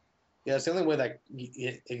 Yeah, it's the only way that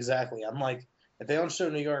exactly. I'm like, if they don't show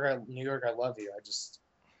New York, I Love You,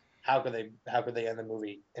 how could they end the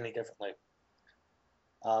movie any differently?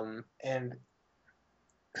 And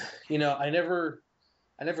I never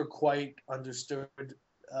quite understood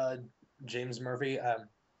James Murphy. I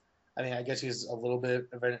mean, I guess he's a little bit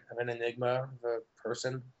of an enigma of a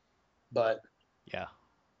person, but yeah,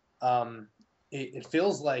 it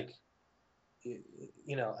feels like.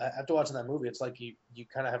 After watching that movie, it's like you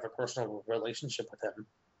kind of have a personal relationship with him.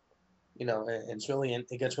 And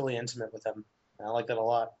it gets really intimate with him. And I like that a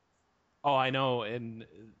lot. Oh, I know. And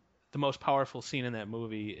the most powerful scene in that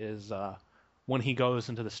movie is when he goes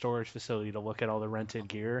into the storage facility to look at all the rented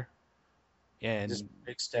gear, and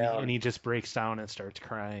he just breaks down and starts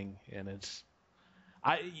crying. And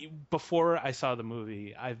before I saw the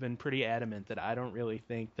movie, I've been pretty adamant that I don't really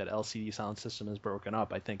think that LCD Sound System is broken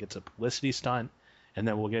up. I think it's a publicity stunt, and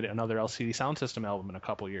then we'll get another LCD Sound System album in a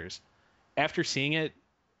couple years. After seeing it,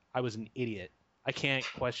 I was an idiot. I can't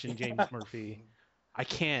question James Murphy. I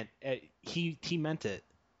can't. He meant it.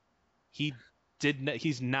 He's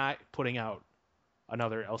not putting out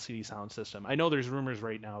another LCD Sound System. I know there's rumors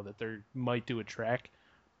right now that they might do a track,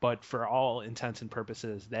 but for all intents and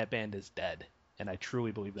purposes, that band is dead. And I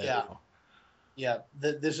truly believe that now. Yeah,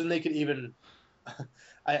 this would make it even.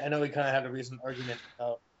 I know we kind of had a recent argument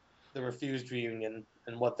about the Refused reunion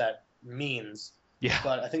and what that means. Yeah.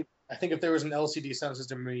 But I think if there was an LCD Sound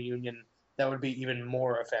System reunion, that would be even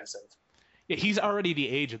more offensive. Yeah, he's already the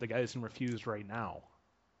age of the guys in Refused right now.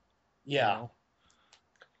 Yeah.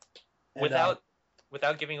 And,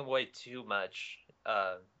 without giving away too much,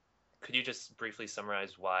 could you just briefly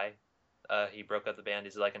summarize why he broke up the band?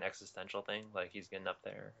 Is it like an existential thing? Like he's getting up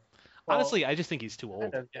there? Honestly, I just think he's too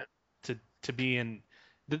old to be in.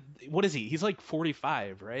 What is he? He's like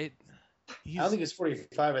 45, right? I don't think he's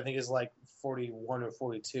 45. I think he's like 41 or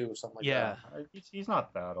 42 or something like that. Yeah, he's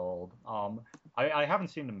not that old. I haven't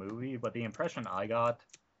seen the movie, but the impression I got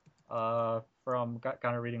from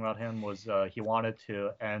kind of reading about him was he wanted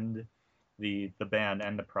to end the band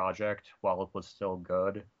and the project while it was still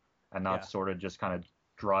good, and not sort of just kind of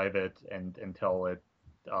drive it until it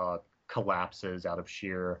collapses out of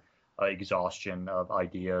sheer exhaustion of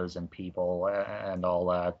ideas and people and all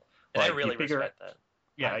that. And I really respect that.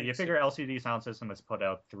 yeah, you figure LCD Sound System has put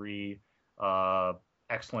out 3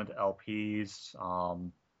 excellent LPs,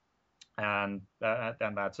 and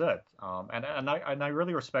that's it. And I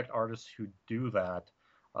really respect artists who do that,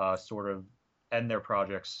 sort of end their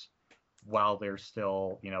projects while they're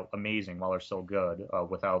still, amazing, while they're still good,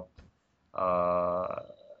 without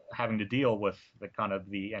having to deal with the kind of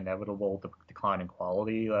the inevitable decline in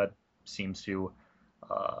quality seems to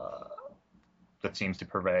uh,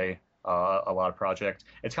 purvey a lot of projects.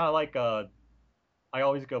 It's kind of like I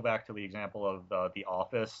always go back to the example of The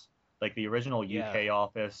Office. Like the original UK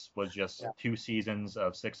Office was just 2 seasons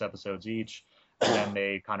of 6 episodes each, and then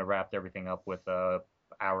they kind of wrapped everything up with a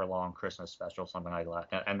hour-long Christmas special, something like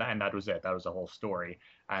that, and that was it. That was the whole story.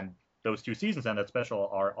 And those 2 seasons and that special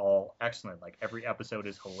are all excellent. Like every episode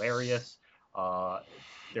is hilarious.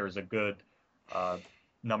 There's a good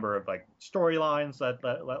number of like storylines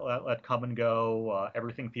that come and go.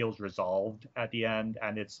 Everything feels resolved at the end,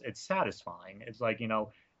 and it's satisfying. It's like,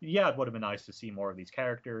 yeah, it would have been nice to see more of these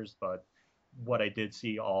characters, but what I did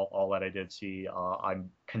see, all that I did see, I'm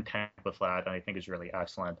content with that, and I think is really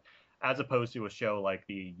excellent. As opposed to a show like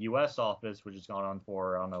the U.S. Office, which has gone on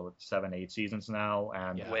for, I don't know, 7, 8 seasons now,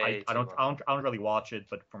 and I don't really watch it,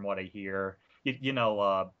 but from what I hear, Steve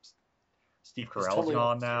Carell's totally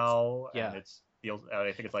on now, and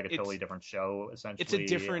I think it's like a totally different show, essentially. It's a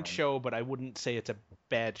different show, but I wouldn't say it's a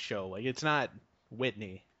bad show. Like, it's not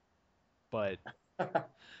Whitney, but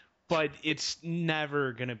it's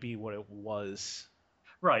never gonna be what it was.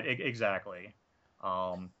 Right, exactly.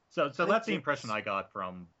 So that's the impression I got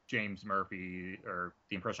from James Murphy, or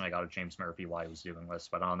the impression I got of James Murphy while he was doing this,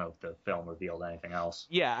 but I don't know if the film revealed anything else.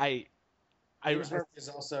 Yeah, James Murphy is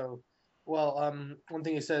also, one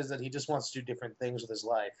thing he says is that he just wants to do different things with his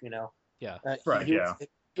life, Yeah. Right, he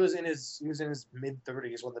was in his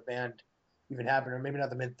mid-30s when the band even happened, or maybe not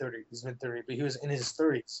the mid-30s, he's mid-30s, but he was in his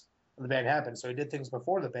 30s when the band happened, so he did things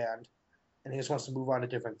before the band, and he just wants to move on to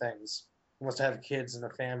different things. He wants to have kids and a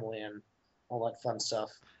family and all that fun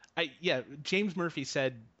stuff. James Murphy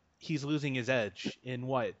said he's losing his edge in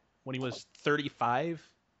when he was 35?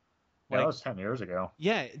 Yeah, that was 10 years ago.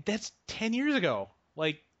 Yeah, that's 10 years ago.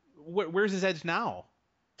 Like, where's his edge now?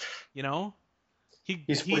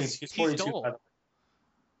 He's 42.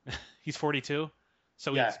 He's 42?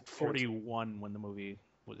 So he's 41 when the movie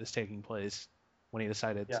was taking place, when he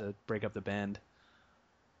decided to break up the band.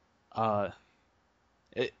 I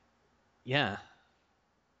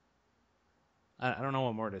don't know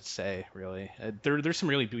what more to say, really. There's some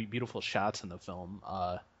really beautiful shots in the film.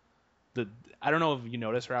 I don't know if you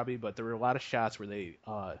noticed, Robbie, but there were a lot of shots where they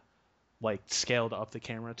scaled up the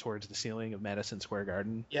camera towards the ceiling of Madison Square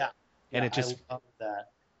Garden. Yeah. And I love that.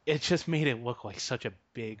 It just made it look like such a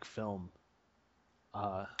big film.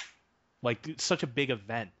 Such a big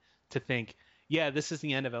event to think, yeah, this is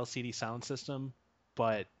the end of LCD Sound System,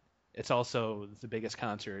 but it's also the biggest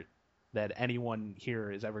concert that anyone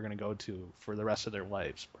here is ever going to go to for the rest of their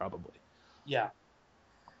lives, probably. Yeah.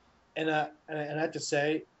 And I have to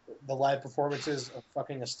say, the live performances are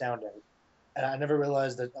fucking astounding. And I never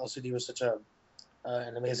realized that LCD was such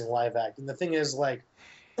an amazing live act. And the thing is, like,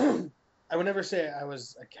 I would never say I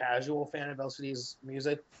was a casual fan of LCD's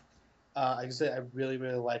music. I can say I really,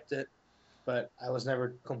 really liked it, but I was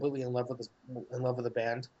never completely in love with the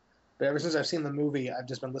band. But ever since I've seen the movie, I've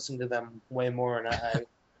just been listening to them way more, and I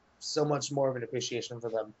so much more of an appreciation for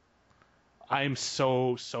them. I'm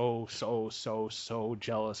so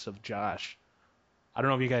jealous of Josh. I don't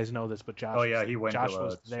know if you guys know this, but Josh. Oh yeah, he went Josh to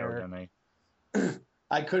was there. Show, didn't he?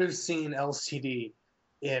 I could have seen LCD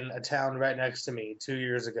in a town right next to me 2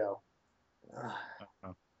 years ago.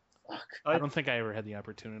 Fuck. I don't think I ever had the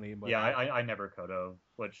opportunity. But yeah, I never could have,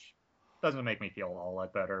 which doesn't make me feel all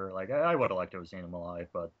that better. Like, I would have liked to have seen him live,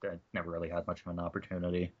 but I never really had much of an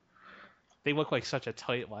opportunity. They look like such a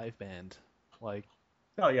tight live band. Like,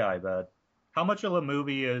 oh yeah, I bet. How much of the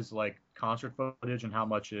movie is like concert footage and how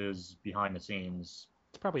much is behind the scenes?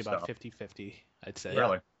 It's probably about stuff? 50-50, I'd say.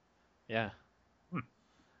 Really? Yeah.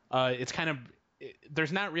 It's kind of,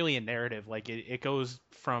 there's not really a narrative. Like, it goes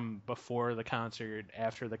from before the concert,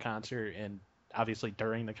 after the concert, and obviously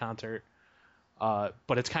during the concert.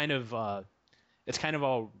 But it's kind of all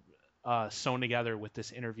sewn together with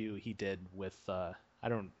this interview he did with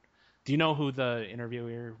do you know who the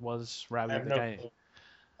interviewer was, Robbie? I have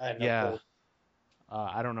no clue.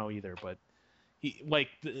 I don't know either, but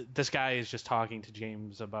this guy is just talking to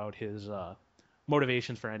James about his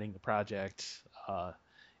motivations for ending the project,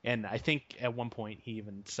 and I think at one point he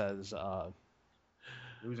even says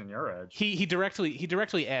losing your edge. He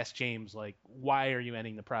directly asked James, like, why are you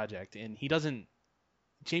ending the project? And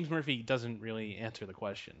James Murphy doesn't really answer the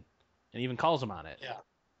question. and even calls him on it. Yeah.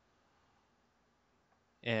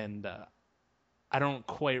 And I don't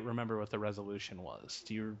quite remember what the resolution was.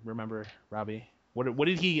 Do you remember, Robbie? What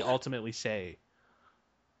did he ultimately say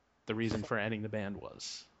the reason for ending the band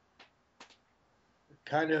was?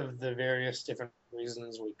 Kind of the various different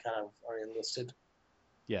reasons we kind of already listed.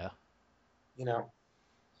 Yeah. You know.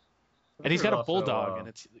 And he's got a Also, bulldog,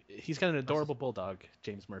 and he's got an adorable bulldog,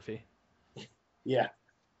 James Murphy. Yeah.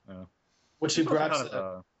 Yeah. Which he It's also brought. kind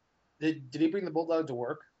of, Did he bring the bulldog to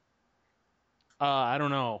work? I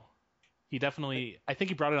don't know. He definitely. I think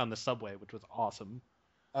he brought it on the subway, which was awesome.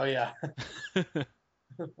 Oh yeah. yeah.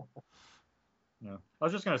 I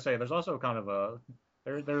was just gonna say, there's also kind of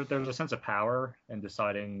there's a sense of power in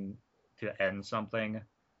deciding to end something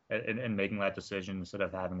and making that decision instead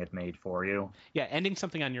of having it made for you. Yeah, ending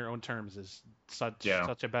something on your own terms is such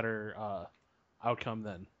a better outcome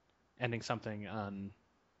than ending something on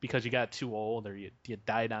because you got too old or you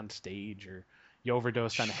died on stage or you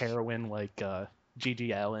overdosed on heroin like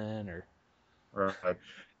Gigi Allen or. Right.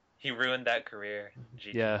 He ruined that career.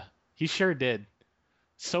 Gigi. Yeah, he sure did.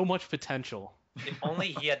 So much potential. If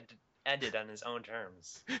only he had ended on his own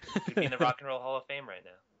terms. He'd be in the Rock and Roll Hall of Fame right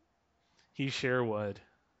now. He sure would.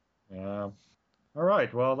 Yeah. All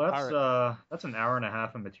right. Well, that's an hour and a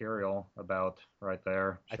half of material about right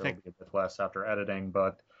there. I Sure think it'll be a bit less after editing,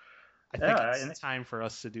 but I think it's time for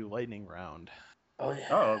us to do lightning round. Oh yeah.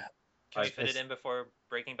 oh, Can we fit it in before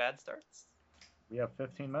Breaking Bad starts? we have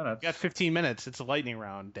 15 minutes. We got 15 minutes. It's a lightning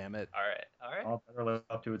round, damn it. All right. I'll better live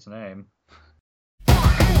up to its name.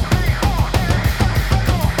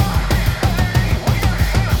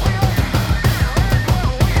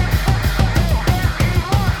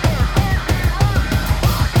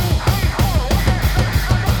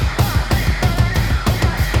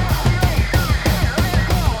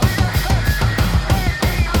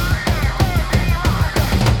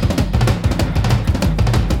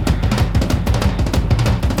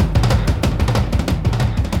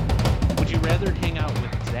 Would you rather hang out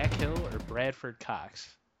with Zach Hill or Bradford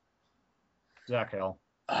Cox? Zach Hill.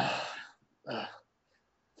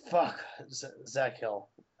 Fuck. Zach Hill,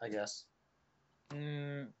 I guess.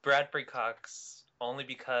 Bradford Cox, only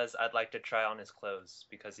because I'd like to try on his clothes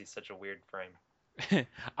because he's such a weird frame.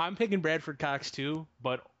 I'm picking Bradford Cox too,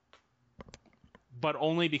 but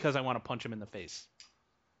only because I want to punch him in the face.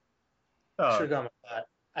 Oh, Should have gone with that.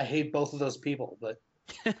 I hate both of those people, but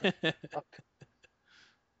fuck.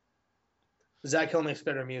 Zach Hill makes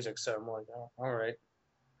better music, so I'm like, oh, all right.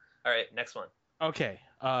 All right, next one. Okay.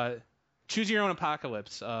 Choose your own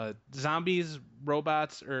apocalypse. Zombies,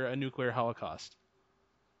 robots, or a nuclear holocaust?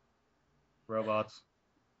 robots.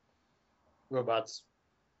 Robots.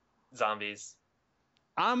 Zombies.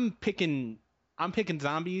 I'm picking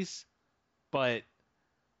zombies, but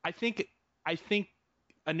I think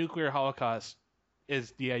a nuclear holocaust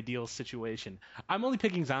is the ideal situation. I'm only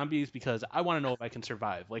picking zombies because I want to know if I can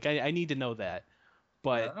survive. Like I need to know that.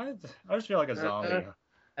 But I just feel like a zombie.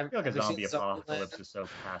 I feel like a Have you zombie seen apocalypse is so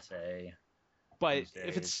passe. but these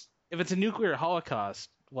if days. it's a nuclear holocaust,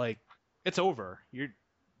 like it's over. You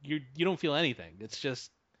don't feel anything. It's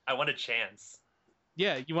just I want a chance.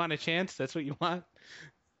 yeah, you want a chance? That's what you want?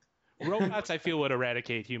 Robots I feel would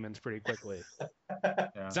eradicate humans pretty quickly.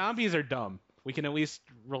 Yeah. Zombies are dumb. We can at least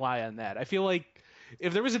rely on that. I feel like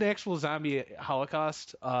if there was an actual zombie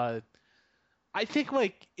holocaust, I think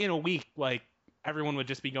like in a week, like everyone would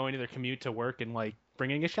just be going to their commute to work and like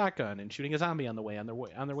bringing a shotgun and shooting a zombie on their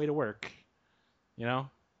way to work. You know,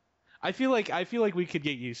 I feel like we could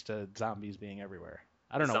get used to zombies being everywhere.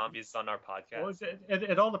 I don't know. Zombies on our podcast. Well,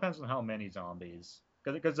 it all depends on how many zombies.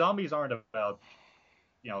 Because zombies aren't about,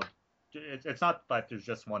 it's not that there's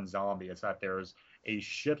just one zombie. It's that there's a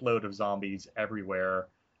shitload of zombies everywhere,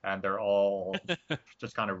 and they're all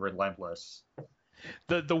just kind of relentless.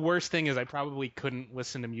 The worst thing is I probably couldn't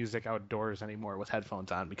listen to music outdoors anymore with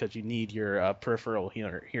headphones on because you need your peripheral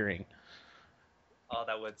hearing. Oh,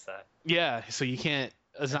 that would suck. Yeah, so you can't.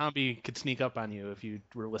 A zombie could sneak up on you if you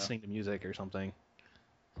were listening to music or something.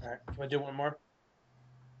 All right, can we do one more?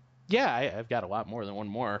 Yeah, I've got a lot more than one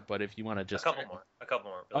more, but if you want to just A couple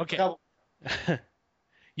more. Okay. Couple.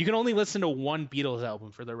 You can only listen to one Beatles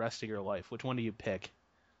album for the rest of your life. Which one do you pick?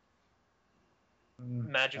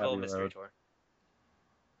 Magical Abbey Mystery Road. Tour.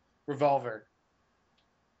 Revolver.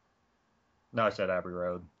 No, I said Abbey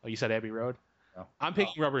Road. Oh, you said Abbey Road? No. I'm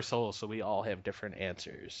picking Rubber Soul, so we all have different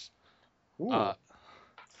answers. Ooh. All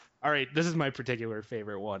right, this is my particular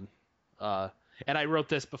favorite one. And I wrote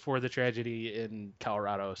this before the tragedy in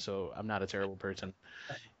Colorado, so I'm not a terrible person.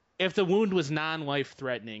 If the wound was non-life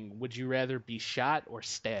threatening, would you rather be shot or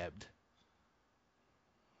stabbed?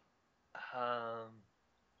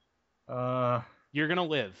 You're gonna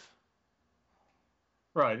live.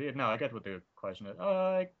 Right. No, I get what the question is.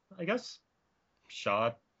 I guess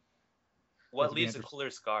shot. What Would be leaves a cooler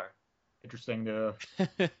scar? interesting to.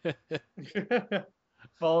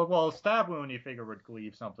 Well, stab wound you figure would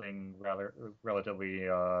leave something rather relatively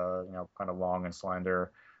kind of long and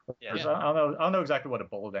slender. Yeah. Whereas I don't know exactly what a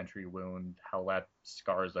bullet entry wound, how that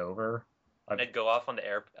scars over. I'd go off on the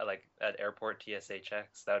like at airport TSA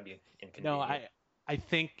checks. That would be No, inconvenient. I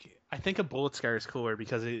think a bullet scar is cooler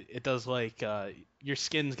because it does like your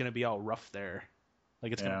skin's gonna be all rough there,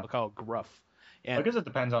 like it's gonna Yeah. look all gruff. I And guess it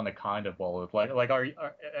depends on the kind of bullet.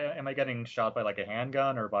 Am I getting shot by like a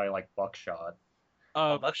handgun or by like buckshot?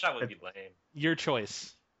 uh, Buckshot would be lame. your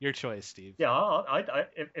choice, Steve. Yeah,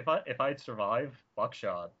 if I'd survive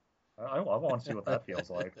buckshot, I want to see what that feels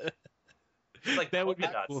like. It's like That would be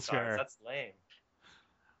polka a dot cool stars. scar. That's lame.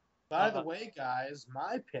 By the way, guys,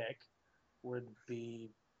 my pick would be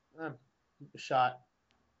shot.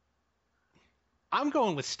 I'm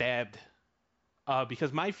going with stabbed,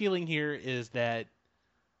 because my feeling here is that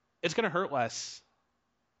it's gonna hurt less.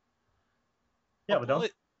 Yeah, A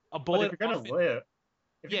bullet, a but bullet. if you're gonna often- live,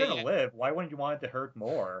 if yeah, you're gonna yeah. live, why wouldn't you want it to hurt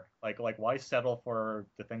more? Like why settle for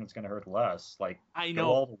the thing that's gonna hurt less? Like I go know,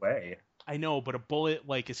 all the way. but a bullet,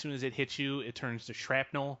 like as soon as it hits you, it turns to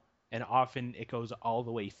shrapnel, and often it goes all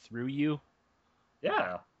the way through you.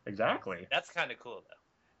 Yeah, exactly. That's kind of cool though.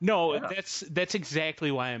 No, Yeah. that's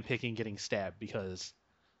exactly why I'm picking getting stabbed, because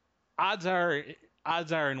odds are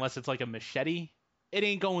unless it's like a machete, it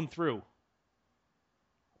ain't going through.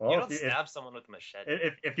 Well, You don't stab someone with a machete.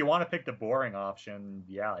 if you want to pick the boring option,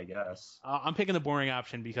 yeah, I guess. I'm picking the boring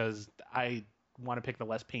option because I want to pick the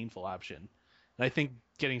less painful option, and I think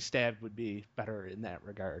getting stabbed would be better in that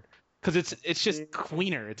regard because it's just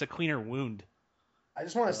cleaner. It's a cleaner wound. I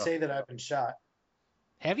just want to say that I've been shot.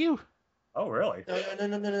 Have you? Oh, really?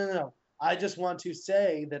 No. I just want to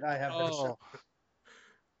say that I have been shot.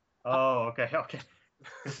 Oh, okay.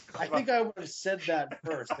 I think I would have said that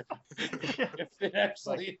first Yeah. if it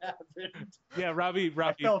actually happened. Yeah, Robbie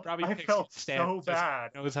I picks felt stabbed so just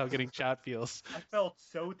bad. knows how getting shot feels. I felt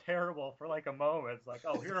so terrible for like a moment. It's like,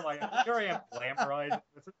 oh, here I am glamorizing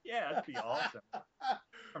this. Yeah, that'd be awesome.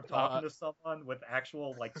 I'm talking to someone with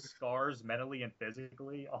actual like scars mentally and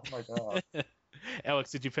physically. Oh my god. Alex,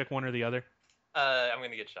 did you pick one or the other? I'm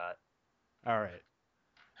gonna get shot. All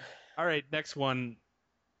right. Next one.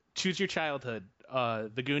 Choose your childhood.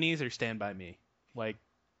 The Goonies or Stand by Me. Like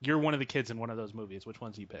you're one of the kids in one of those movies. Which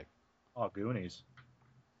ones do you pick? Oh, Goonies.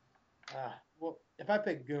 Well, if I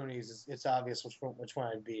pick Goonies, it's obvious which one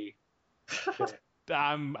I'd be.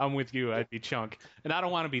 I'm with you. I'd be Chunk, and I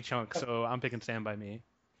don't want to be Chunk, so I'm picking Stand by Me.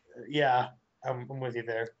 Yeah, I'm with you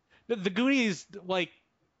there. The Goonies, like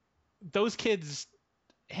those kids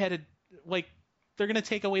like they're gonna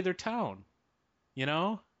take away their town, you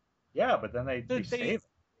know? Yeah, but then they save it.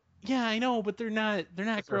 Yeah, I know, but they're not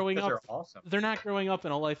growing up. They're awesome. They're not growing up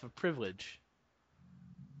in a life of privilege.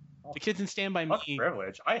 The kids in Stand by Fuck Me.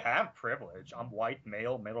 privilege. I have privilege. I'm white,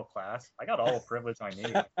 male, middle class. I got all the privilege I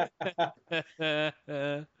need.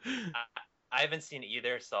 I haven't seen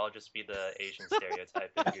either, so I'll just be the Asian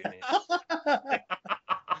stereotype in Goonies.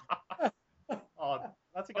 Oh,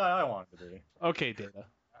 that's the guy I wanted to be. Okay, Data.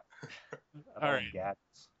 All right.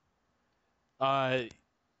 Gadgets.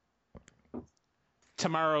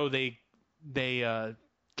 Tomorrow they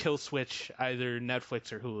kill switch either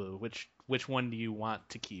Netflix or Hulu. Which one do you want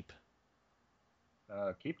to keep?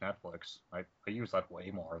 Keep Netflix. I use that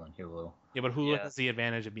way more than Hulu. Yeah, but Hulu Yeah. has the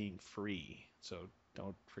advantage of being free, so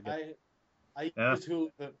don't forget. I Yeah.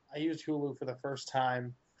 used Hulu for the first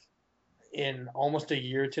time in almost a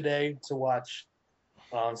year today to watch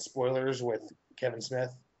Spoilers with Kevin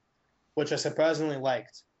Smith, which I surprisingly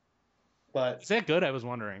liked. But Is that good? I was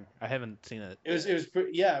wondering. I haven't seen it.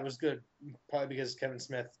 it was good. Probably because Kevin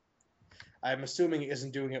Smith, I'm assuming,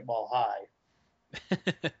 isn't doing it while high.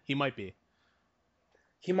 He might be.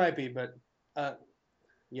 He might be, but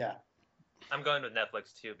yeah. I'm going with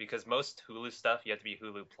Netflix too because most Hulu stuff you have to be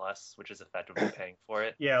Hulu Plus, which is effectively paying for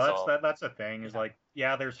it. Yeah, So, that's the thing. Is like,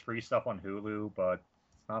 yeah, there's free stuff on Hulu, but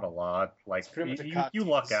it's not a lot. Like, It's pretty much a you cut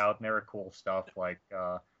luck piece. out, and there are cool stuff like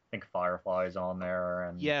I think Firefly's on there,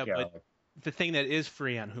 and Yeah, but like, the thing that is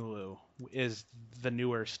free on Hulu is the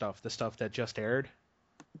newer stuff, the stuff that just aired.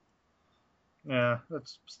 yeah,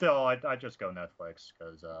 that's still I just go Netflix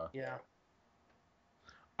because Yeah.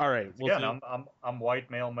 All right, again, I'm white,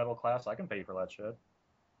 male, middle class. I can pay for that shit.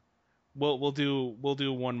 we'll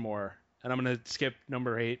do one more, and I'm gonna skip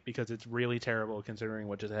number 8 because it's really terrible considering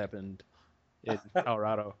what just happened in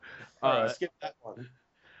Colorado. Skip that one.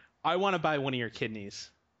 I want to buy one of your kidneys.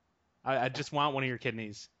 I just want one of your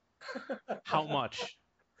kidneys. How much?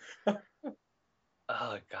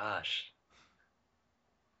 Oh gosh.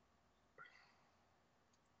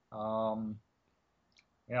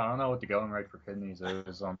 Yeah, I don't know what the going rate for kidneys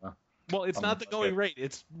is on the. Well, it's not the going rate.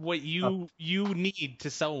 It's what you need to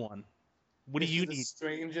sell one. What do you The need?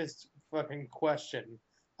 strangest fucking question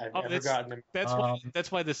I've ever that's- gotten.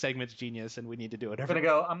 That's why the segment's genius, and we need to do it I'm every. gonna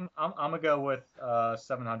go. I'm gonna go with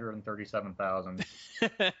 737,000.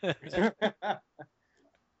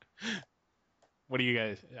 What do you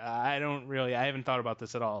guys? I haven't thought about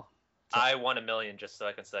this at all. I won $1 million just so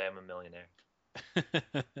I can say I'm a millionaire.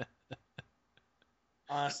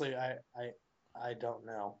 Honestly, I don't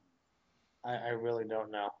know. I really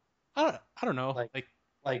don't know. I don't know.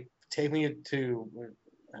 Like take me to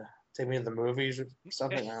the movies or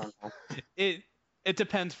something. I don't know. It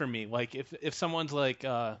depends for me. Like if someone's like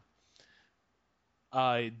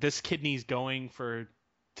this kidney's going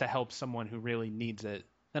to help someone who really needs it,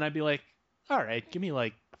 then I'd be like, all right, give me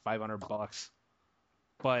like $500.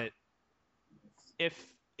 But if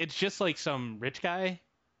it's just like some rich guy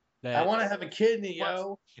that I want to have a kidney,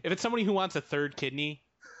 yo. if it's somebody who wants a third kidney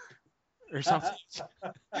or something,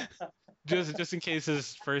 just in case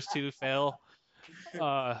his first two fail,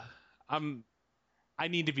 I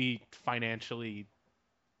need to be financially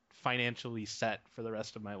set for the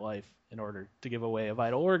rest of my life in order to give away a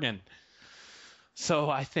vital organ. So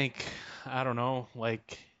I think, I don't know,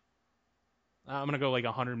 like I'm gonna go like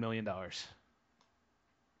 $100 million.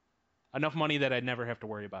 Enough money that I'd never have to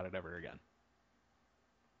worry about it ever again.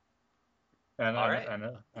 And All right. and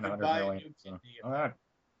 100 Buy a million. new So. kidney if All right.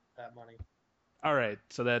 that money. All right,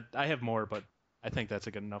 so that I have more, but I think that's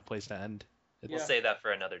a good enough place to end. We'll Yeah. say that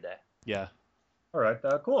for another day. Yeah. All right.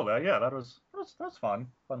 Cool. Yeah, that's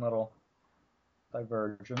fun. Fun little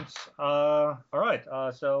divergence. All right.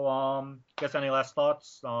 So guess any last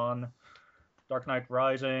thoughts on Dark Knight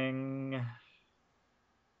Rising?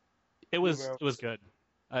 It was good.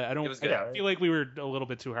 I don't. It was good. I feel like we were a little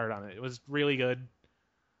bit too hard on it. It was really good.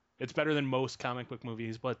 It's better than most comic book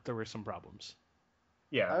movies, but there were some problems.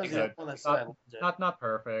 Yeah. I was the one that said I loved it. Not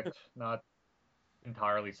perfect, not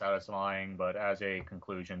entirely satisfying, but as a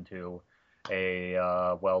conclusion to a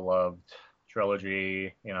well-loved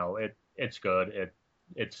trilogy, it's good.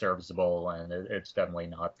 It's serviceable, and it's definitely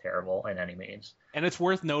not terrible in any means. And it's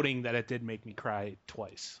worth noting that it did make me cry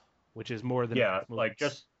twice, which is more than most movies. Like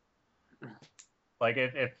just like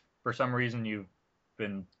if for some reason you've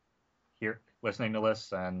been here listening to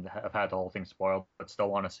this and have had the whole thing spoiled but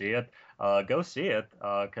still want to see it, go see it,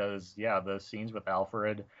 because the scenes with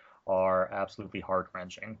Alfred are absolutely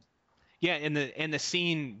heart-wrenching. Yeah, and the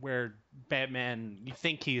scene where Batman, you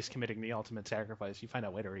think he is committing the ultimate sacrifice, you find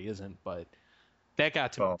out later he isn't, but that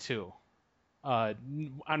got to me too. On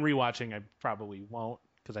rewatching, I probably won't,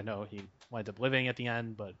 because I know he winds up living at the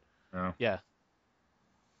end, but yeah.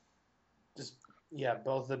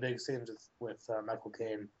 Both the big scenes with Michael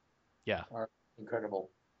Caine are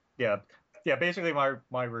incredible. Yeah, basically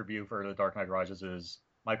my review for The Dark Knight Rises is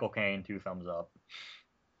Michael Caine, 2 thumbs up.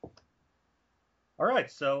 All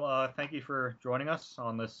right, so thank you for joining us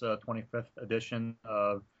on this 25th edition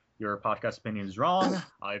of Your Podcast Opinion is Wrong.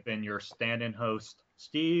 I've been your stand-in host,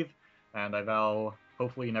 Steve, and I vow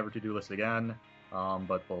hopefully never to do this again,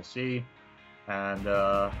 but we'll see. And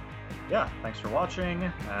thanks for watching,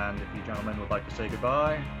 and if you gentlemen would like to say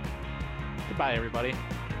goodbye. Goodbye, everybody.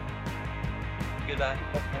 Goodbye.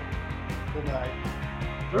 Good night.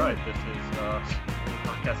 All right, this is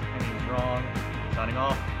Podcast Opinion is Wrong. Signing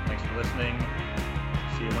off. Thanks for listening.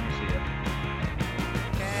 See you when you see it.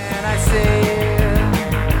 Can I say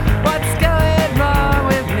what's going wrong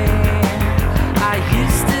with me? I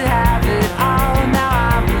used to have it all, now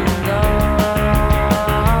I'm alone.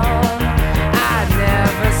 I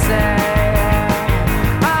never say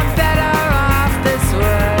I'm better off this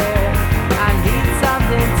way. I need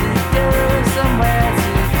something to do, somewhere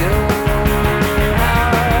to go.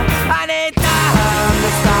 I need time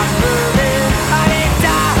to stop moving. I need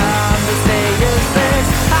time to stay alive.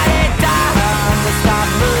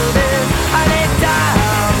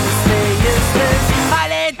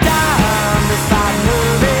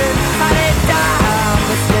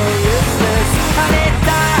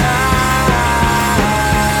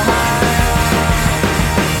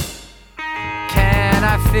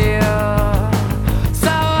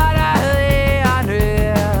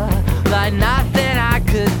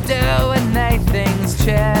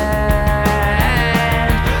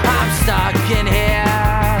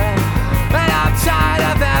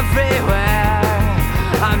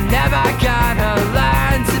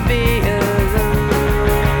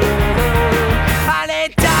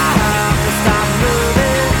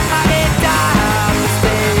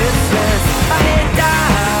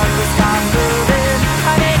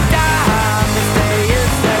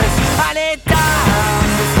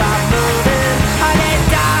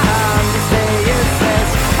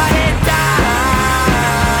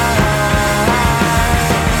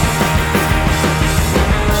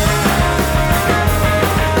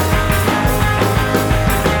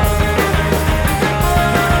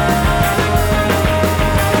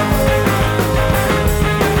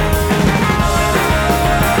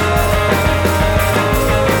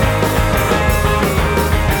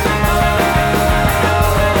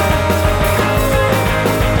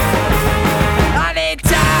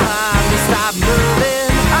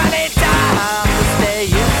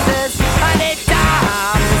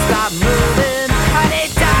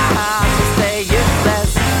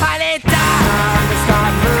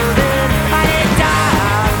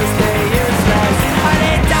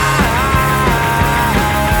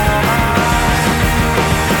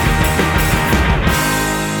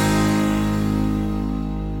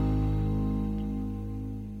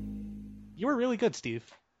 really good, Steve.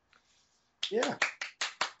 Yeah.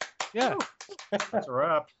 Yeah. That's a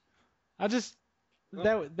wrap.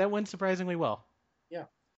 That went surprisingly well.